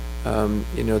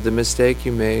 the mistake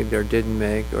you made or didn't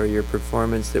make, or your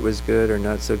performance that was good or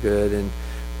not so good, and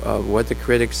what the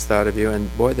critics thought of you.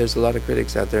 And boy, there's a lot of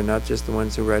critics out there, not just the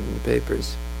ones who write in the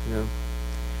papers.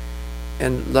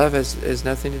 And love has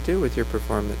nothing to do with your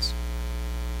performance.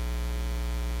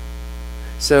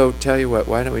 So, tell you what,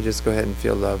 why don't we just go ahead and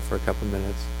feel love for a couple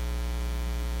minutes?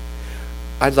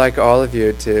 I'd like all of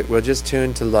you we'll just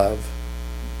tune to love.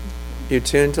 You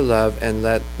tune to love and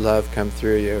let love come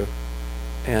through you.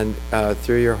 And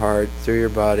through your heart, through your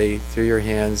body, through your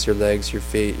hands, your legs, your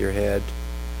feet, your head.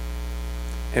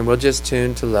 And we'll just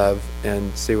tune to love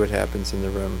and see what happens in the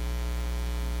room.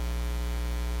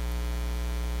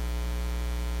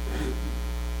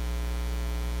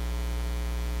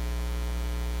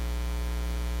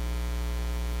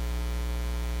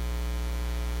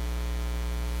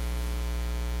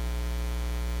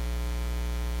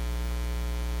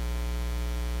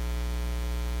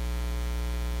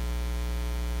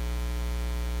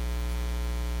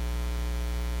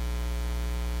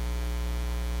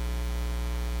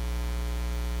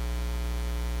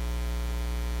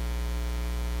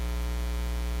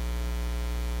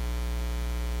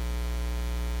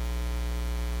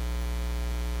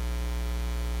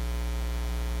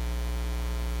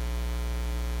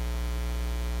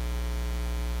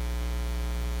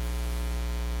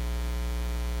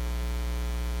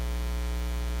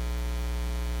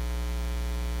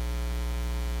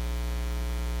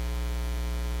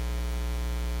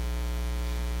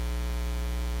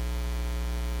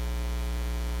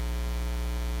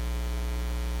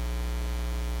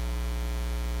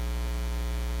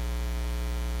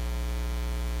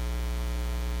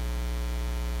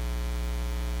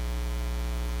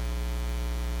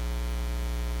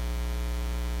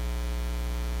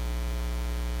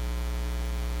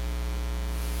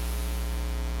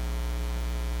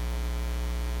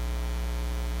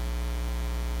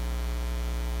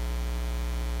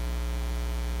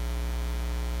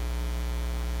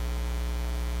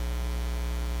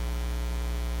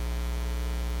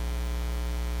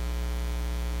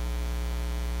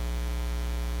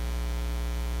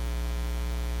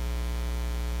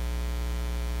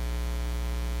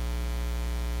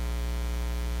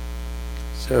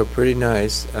 So pretty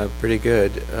nice, pretty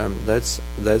good. Let's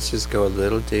just go a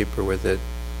little deeper with it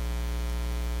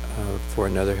for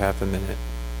another half a minute.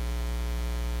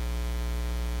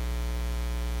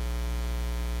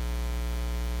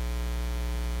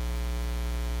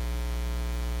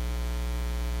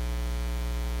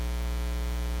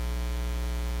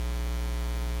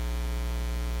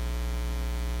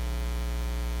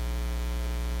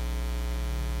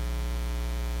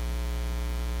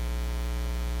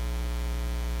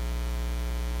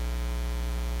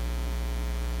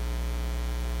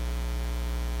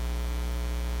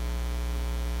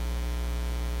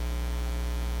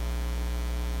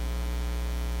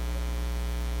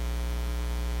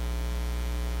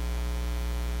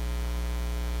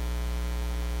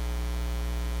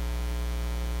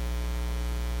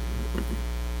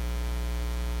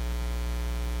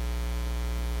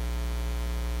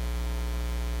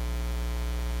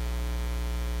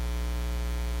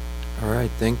 All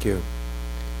right, thank you.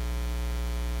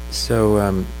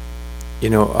 So,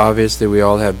 obviously we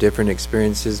all have different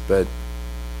experiences, but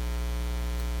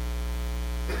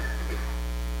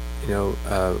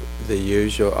the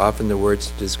usual, often the words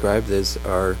to describe this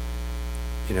are,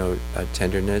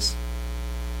 tenderness,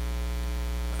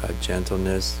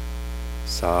 gentleness,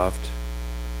 soft,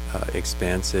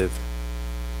 expansive.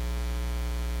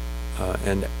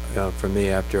 And for me,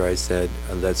 after I said,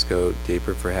 let's go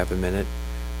deeper for half a minute,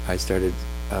 I started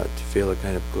to feel a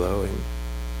kind of glowing.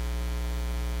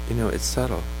 It's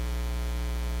subtle.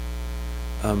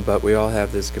 But we all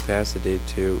have this capacity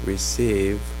to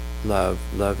receive love.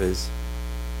 Love is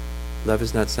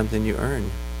not something you earn.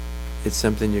 It's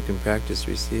something you can practice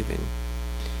receiving.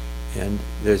 And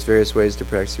there's various ways to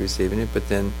practice receiving it, but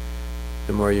then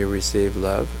the more you receive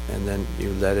love and then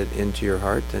you let it into your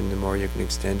heart, then the more you can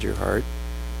extend your heart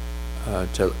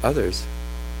to others.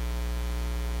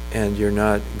 And you're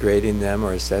not grading them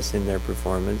or assessing their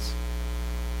performance.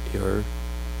 You're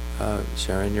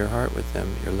sharing your heart with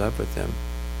them, your love with them.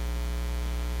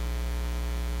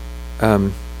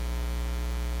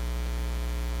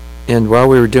 And while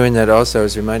we were doing that also, I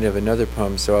was reminded of another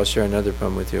poem, so I'll share another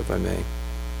poem with you if I may.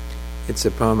 It's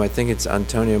a poem, I think it's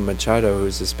Antonio Machado,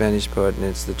 who's a Spanish poet, and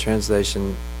it's the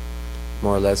translation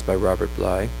more or less by Robert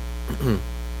Bly.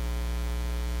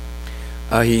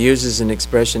 He uses an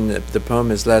expression, that the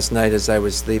poem is, last night as I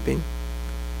was sleeping,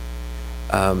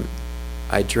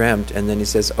 I dreamt, and then he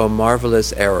says, oh,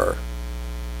 marvelous error.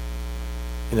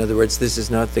 In other words, this is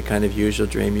not the kind of usual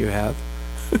dream you have.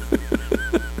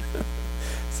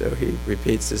 So he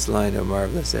repeats this line, oh,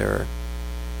 marvelous error.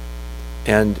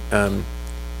 And, and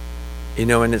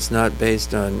it's not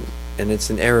based on, and it's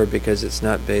an error because it's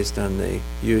not based on the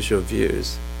usual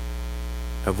views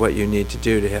of what you need to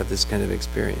do to have this kind of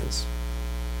experience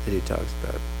that he talks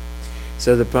about.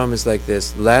 So the poem is like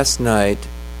this. Last night,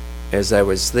 as I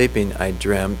was sleeping, I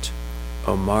dreamt,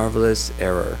 oh marvelous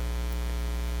error.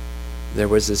 There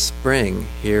was a spring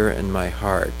here in my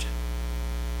heart.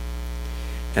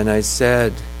 And I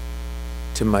said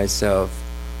to myself,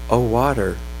 oh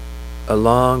water,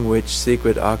 along which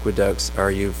secret aqueducts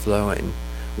are you flowing,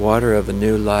 water of a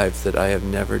new life that I have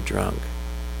never drunk.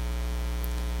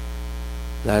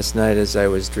 Last night as I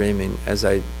was dreaming, as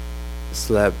I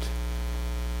slept,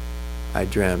 I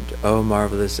dreamt, oh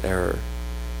marvelous error,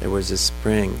 there was a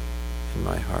spring in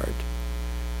my heart.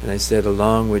 And I said,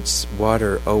 along which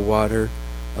water, oh water,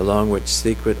 along which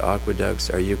secret aqueducts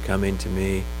are you coming to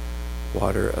me,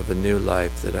 water of a new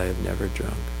life that I have never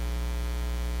drunk.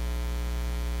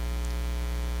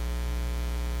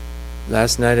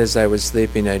 Last night as I was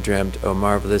sleeping, I dreamt, oh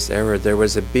marvelous error, there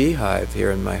was a beehive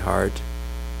here in my heart,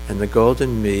 and the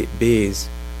golden bees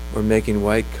were making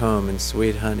white comb and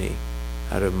sweet honey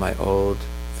out of my old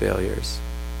failures.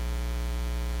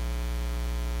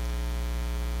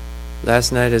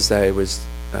 Last night as I was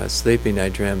sleeping, I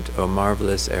dreamt, oh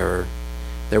marvelous error,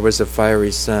 there was a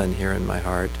fiery sun here in my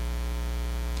heart.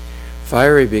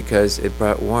 Fiery because it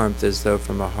brought warmth as though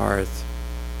from a hearth.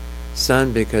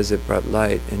 Sun because it brought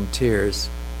light and tears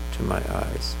to my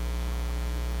eyes.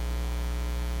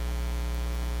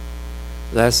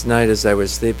 Last night as I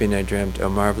was sleeping, I dreamt, oh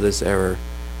marvelous error,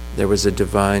 there was a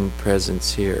divine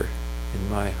presence here in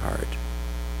my heart.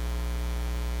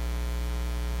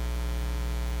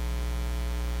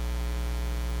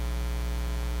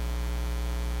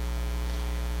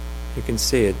 You can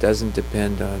see it doesn't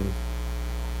depend on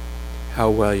how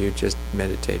well you just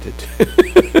meditated.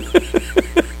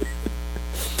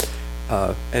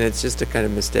 And it's just a kind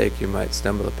of mistake you might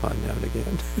stumble upon now and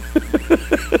again.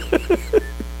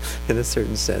 In a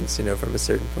certain sense, from a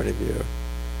certain point of view.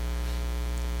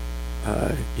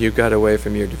 You got away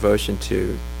from your devotion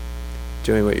to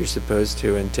doing what you're supposed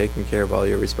to and taking care of all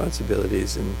your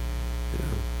responsibilities and,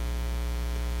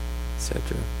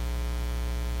 etc.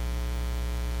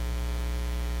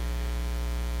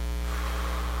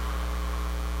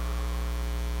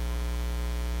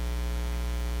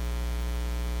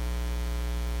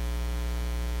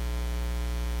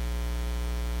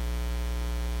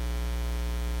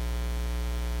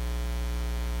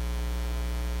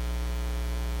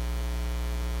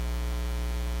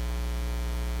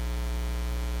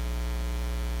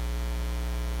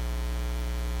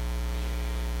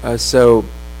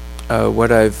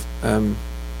 What I've come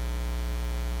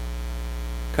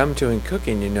to in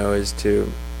cooking, is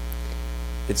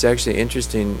it's actually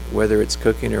interesting, whether it's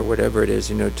cooking or whatever it is,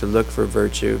 to look for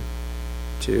virtue,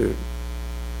 and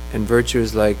virtue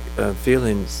is like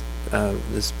feelings,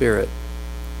 the spirit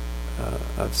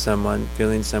of someone,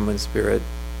 feeling someone's spirit,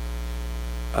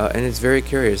 and it's very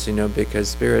curious, because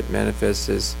spirit manifests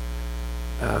as,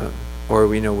 or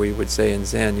we would say in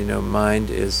Zen, mind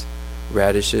is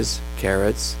radishes,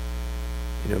 carrots,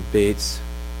 beets,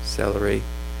 celery,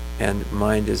 and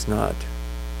mind is not.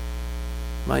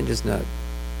 Mind is not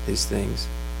these things.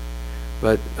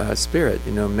 But spirit,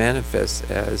 manifests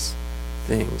as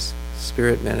things.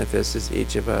 Spirit manifests as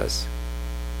each of us.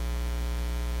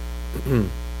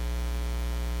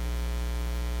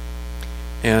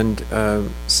 And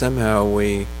somehow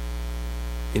we,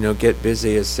 get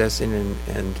busy assessing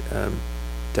and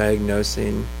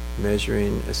diagnosing,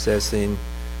 measuring, assessing,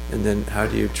 and then how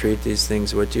do you treat these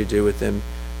things? What do you do with them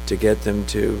to get them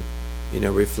to,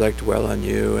 reflect well on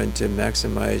you and to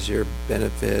maximize your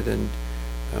benefit and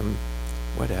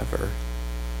whatever,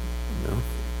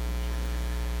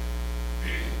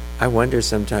 I wonder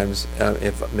sometimes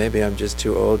if maybe I'm just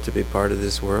too old to be part of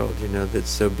this world, that's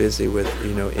so busy with,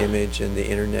 image and the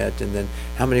internet. And then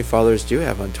how many followers do you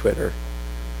have on Twitter?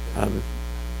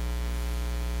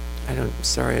 I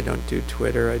don't do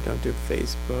Twitter. I don't do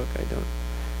Facebook. I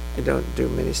don't do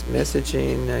many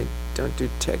messaging. I don't do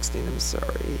texting. I'm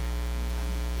sorry.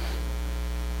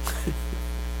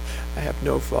 I have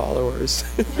no followers.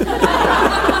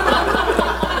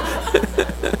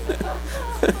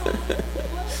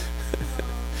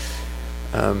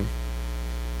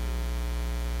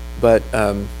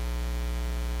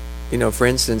 For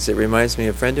instance, it reminds me,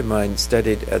 a friend of mine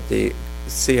studied at the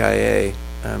CIA,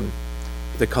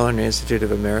 the Culinary Institute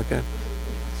of America,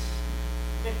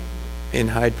 in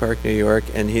Hyde Park, New York,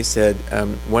 and he said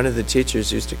one of the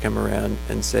teachers used to come around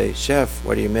and say, "Chef,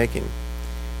 what are you making?"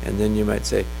 And then you might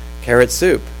say, "Carrot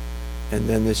soup." And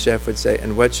then the chef would say,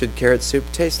 "And what should carrot soup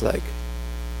taste like?"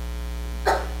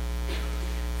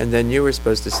 And then you were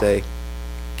supposed to say,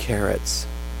 "Carrots."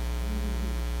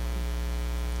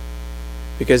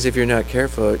 Because if you're not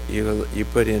careful, you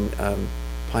put in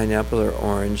pineapple or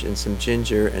orange and some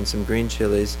ginger and some green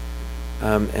chilies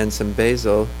and some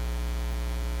basil,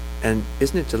 and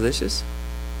isn't it delicious?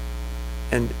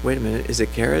 And wait a minute, is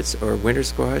it carrots or winter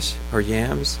squash or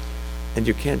yams? And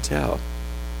you can't tell.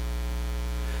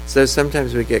 So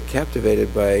sometimes we get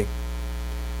captivated by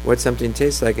what something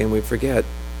tastes like, and we forget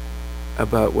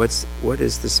about what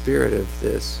is the spirit of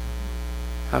this.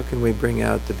 How can we bring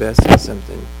out the best in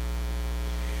something?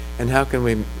 And how can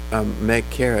we make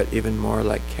carrot even more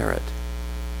like carrot?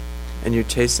 And you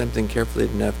taste something carefully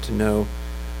enough to know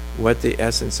what the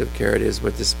essence of carrot is,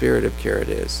 what the spirit of carrot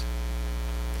is.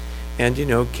 And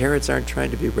carrots aren't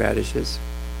trying to be radishes.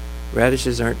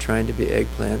 Radishes aren't trying to be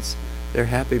eggplants. They're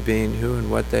happy being who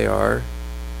and what they are,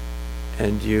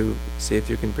 and you see if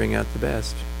you can bring out the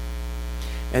best.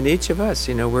 And each of us,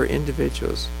 we're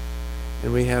individuals,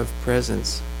 and we have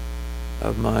presence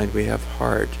of mind, we have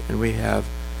heart, and we have,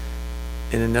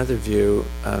 in another view,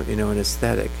 an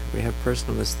aesthetic. We have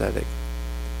personal aesthetic.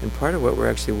 And part of what we're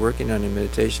actually working on in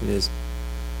meditation is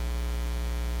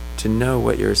to know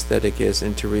what your aesthetic is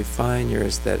and to refine your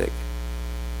aesthetic,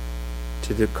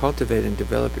 to cultivate and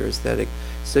develop your aesthetic,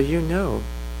 so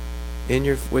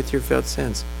with your felt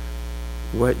sense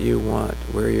what you want,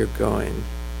 where you're going,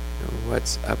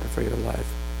 what's up for your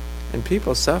life. And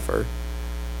people suffer.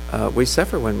 We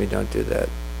suffer when we don't do that,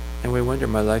 and we wonder,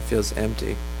 my life feels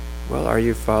empty. Well, are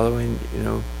you following?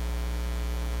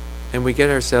 And we get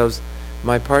ourselves.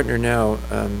 My partner now,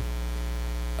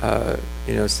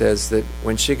 says that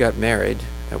when she got married,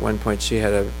 at one point she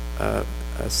had a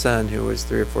son who was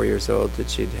 3 or 4 years old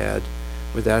that she'd had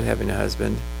without having a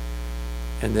husband.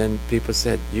 And then people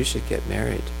said, "You should get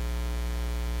married."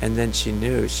 And then she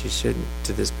knew she shouldn't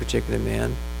to this particular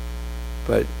man,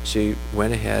 but she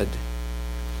went ahead.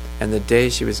 And the day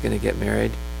she was going to get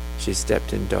married, she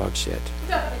stepped in dog shit.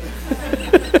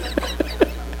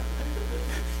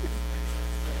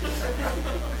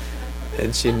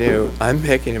 And she knew, I'm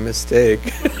making a mistake.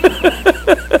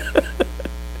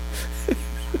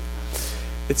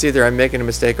 It's either I'm making a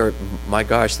mistake or, my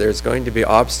gosh, there's going to be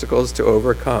obstacles to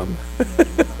overcome.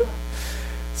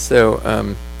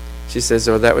 So she says,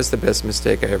 oh, that was the best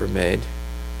mistake I ever made.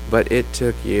 But it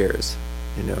took years,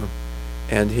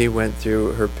 And he went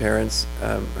through her parents'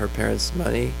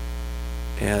 money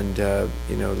and,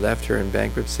 left her in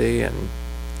bankruptcy. And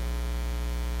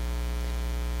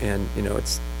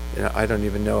it's, I don't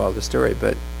even know all the story,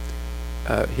 but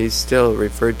he's still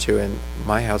referred to in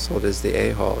my household as the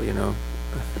a-hole,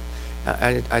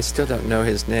 I still don't know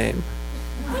his name.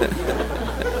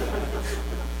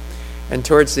 And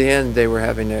towards the end, they were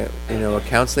having a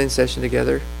counseling session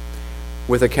together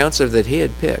with a counselor that he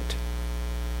had picked,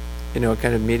 a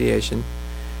kind of mediation.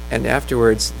 And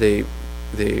afterwards, the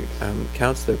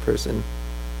counselor person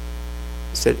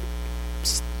said,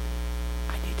 "Psst,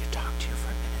 I need to talk to you for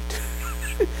a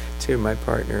minute," to my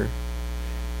partner.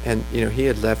 And, he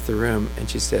had left the room, and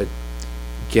she said,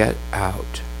 "Get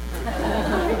out.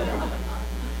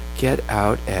 Get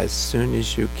out as soon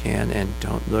as you can and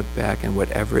don't look back, and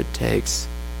whatever it takes.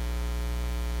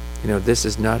 This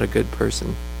is not a good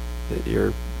person that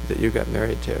you got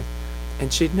married to."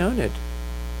 And she'd known it.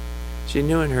 She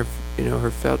knew in her,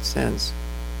 her felt sense.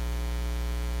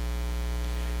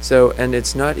 So, and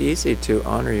it's not easy to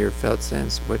honor your felt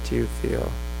sense. What do you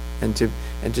feel? And to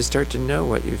start to know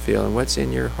what you feel and what's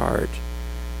in your heart.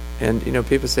 And,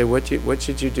 people say, what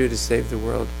should you do to save the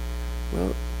world?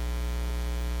 Well,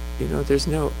 there's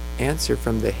no answer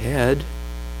from the head.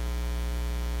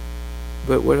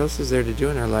 But what else is there to do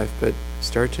in our life but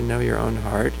start to know your own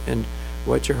heart and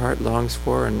what your heart longs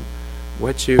for, and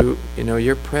what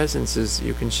your presence is.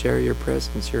 You can share your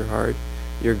presence, your heart,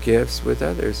 your gifts with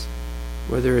others.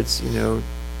 Whether it's,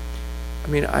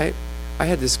 I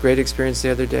had this great experience the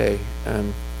other day.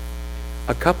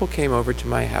 A couple came over to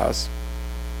my house,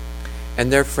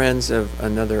 and they're friends of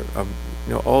another,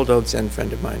 old Zen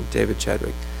friend of mine, David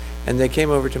Chadwick. And they came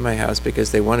over to my house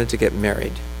because they wanted to get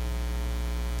married.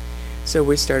 So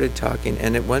we started talking,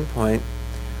 and at one point,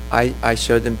 I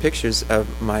showed them pictures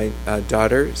of my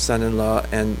daughter, son-in-law,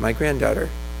 and my granddaughter.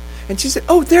 And she said,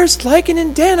 "Oh, there's Lycan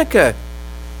and Danica."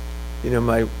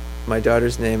 My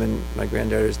daughter's name and my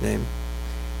granddaughter's name.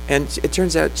 And it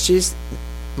turns out she's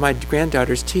my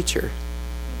granddaughter's teacher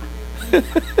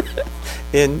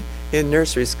in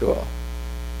nursery school.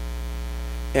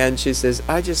 And she says,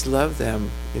 "I just love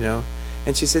them,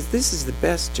 And she says, "This is the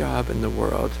best job in the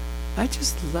world. I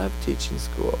just love teaching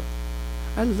school.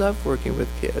 I love working with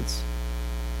kids."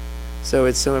 So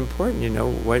it's so important,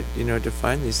 to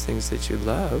find these things that you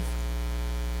love.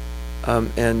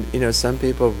 And, some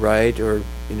people write or,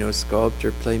 sculpt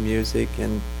or play music,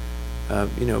 and,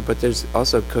 but there's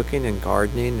also cooking and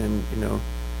gardening, and,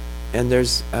 and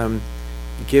there's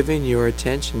giving your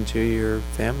attention to your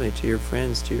family, to your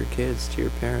friends, to your kids, to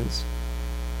your parents.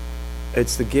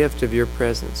 It's the gift of your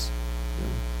presence.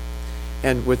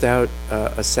 And without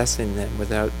assessing them,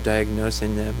 without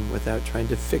diagnosing them, without trying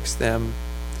to fix them,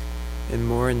 and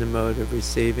more in the mode of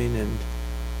receiving and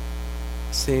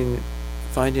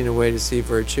finding a way to see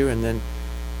virtue. And then,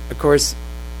 of course,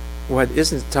 what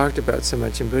isn't talked about so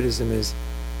much in Buddhism is,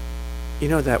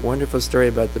 that wonderful story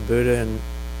about the Buddha, and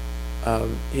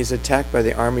he's attacked by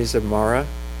the armies of Mara.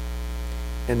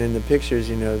 And in the pictures,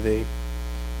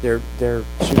 they're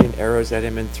shooting arrows at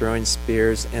him and throwing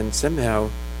spears, and somehow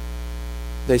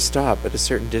they stop at a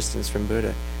certain distance from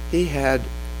Buddha. He had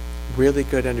really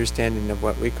good understanding of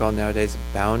what we call nowadays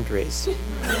boundaries.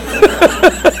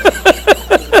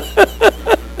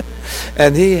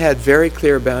 And he had very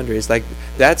clear boundaries, like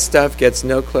that stuff gets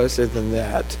no closer than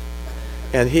that.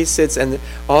 And he sits, and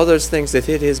all those things that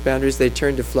hit his boundaries, they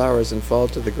turn to flowers and fall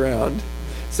to the ground.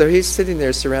 So he's sitting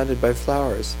there surrounded by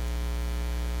flowers.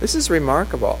 This is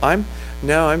remarkable. I'm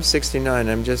 69.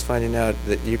 I'm just finding out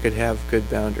that you could have good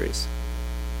boundaries.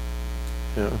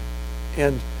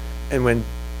 And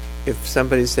if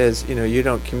somebody says, you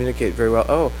don't communicate very well,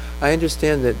 oh, I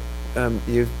understand that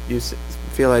you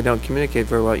feel I don't communicate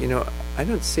very well. I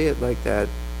don't see it like that.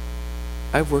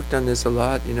 I've worked on this a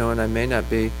lot, and I may not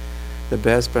be the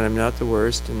best, but I'm not the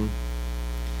worst. And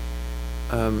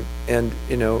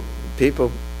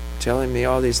people telling me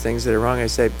all these things that are wrong, I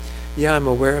say, yeah, I'm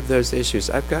aware of those issues.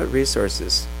 I've got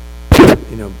resources.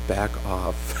 Back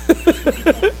off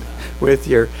with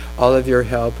all of your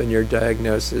help and your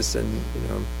diagnosis, and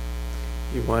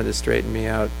you want to straighten me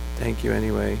out. Thank you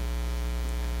anyway.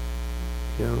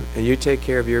 And you take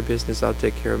care of your business, I'll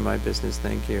take care of my business.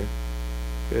 Thank you.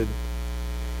 Good.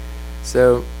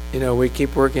 So, we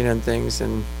keep working on things,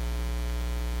 and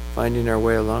finding our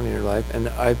way along in your life. And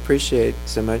I appreciate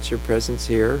so much your presence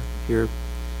here.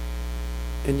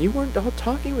 And you weren't all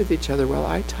talking with each other while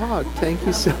I talked. Thank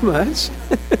you so much.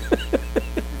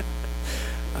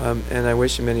 And I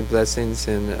wish you many blessings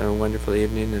and a wonderful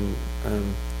evening, and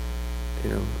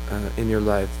in your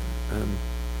life,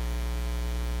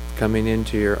 coming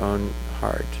into your own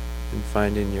heart and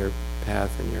finding your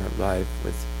path in your life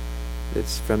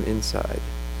it's from inside.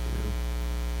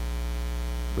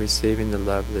 Receiving the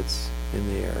love that's in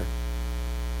the air.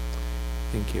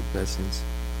 Thank you. Blessings.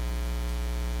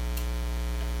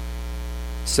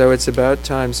 So it's about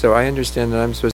time. So I understand that I'm supposed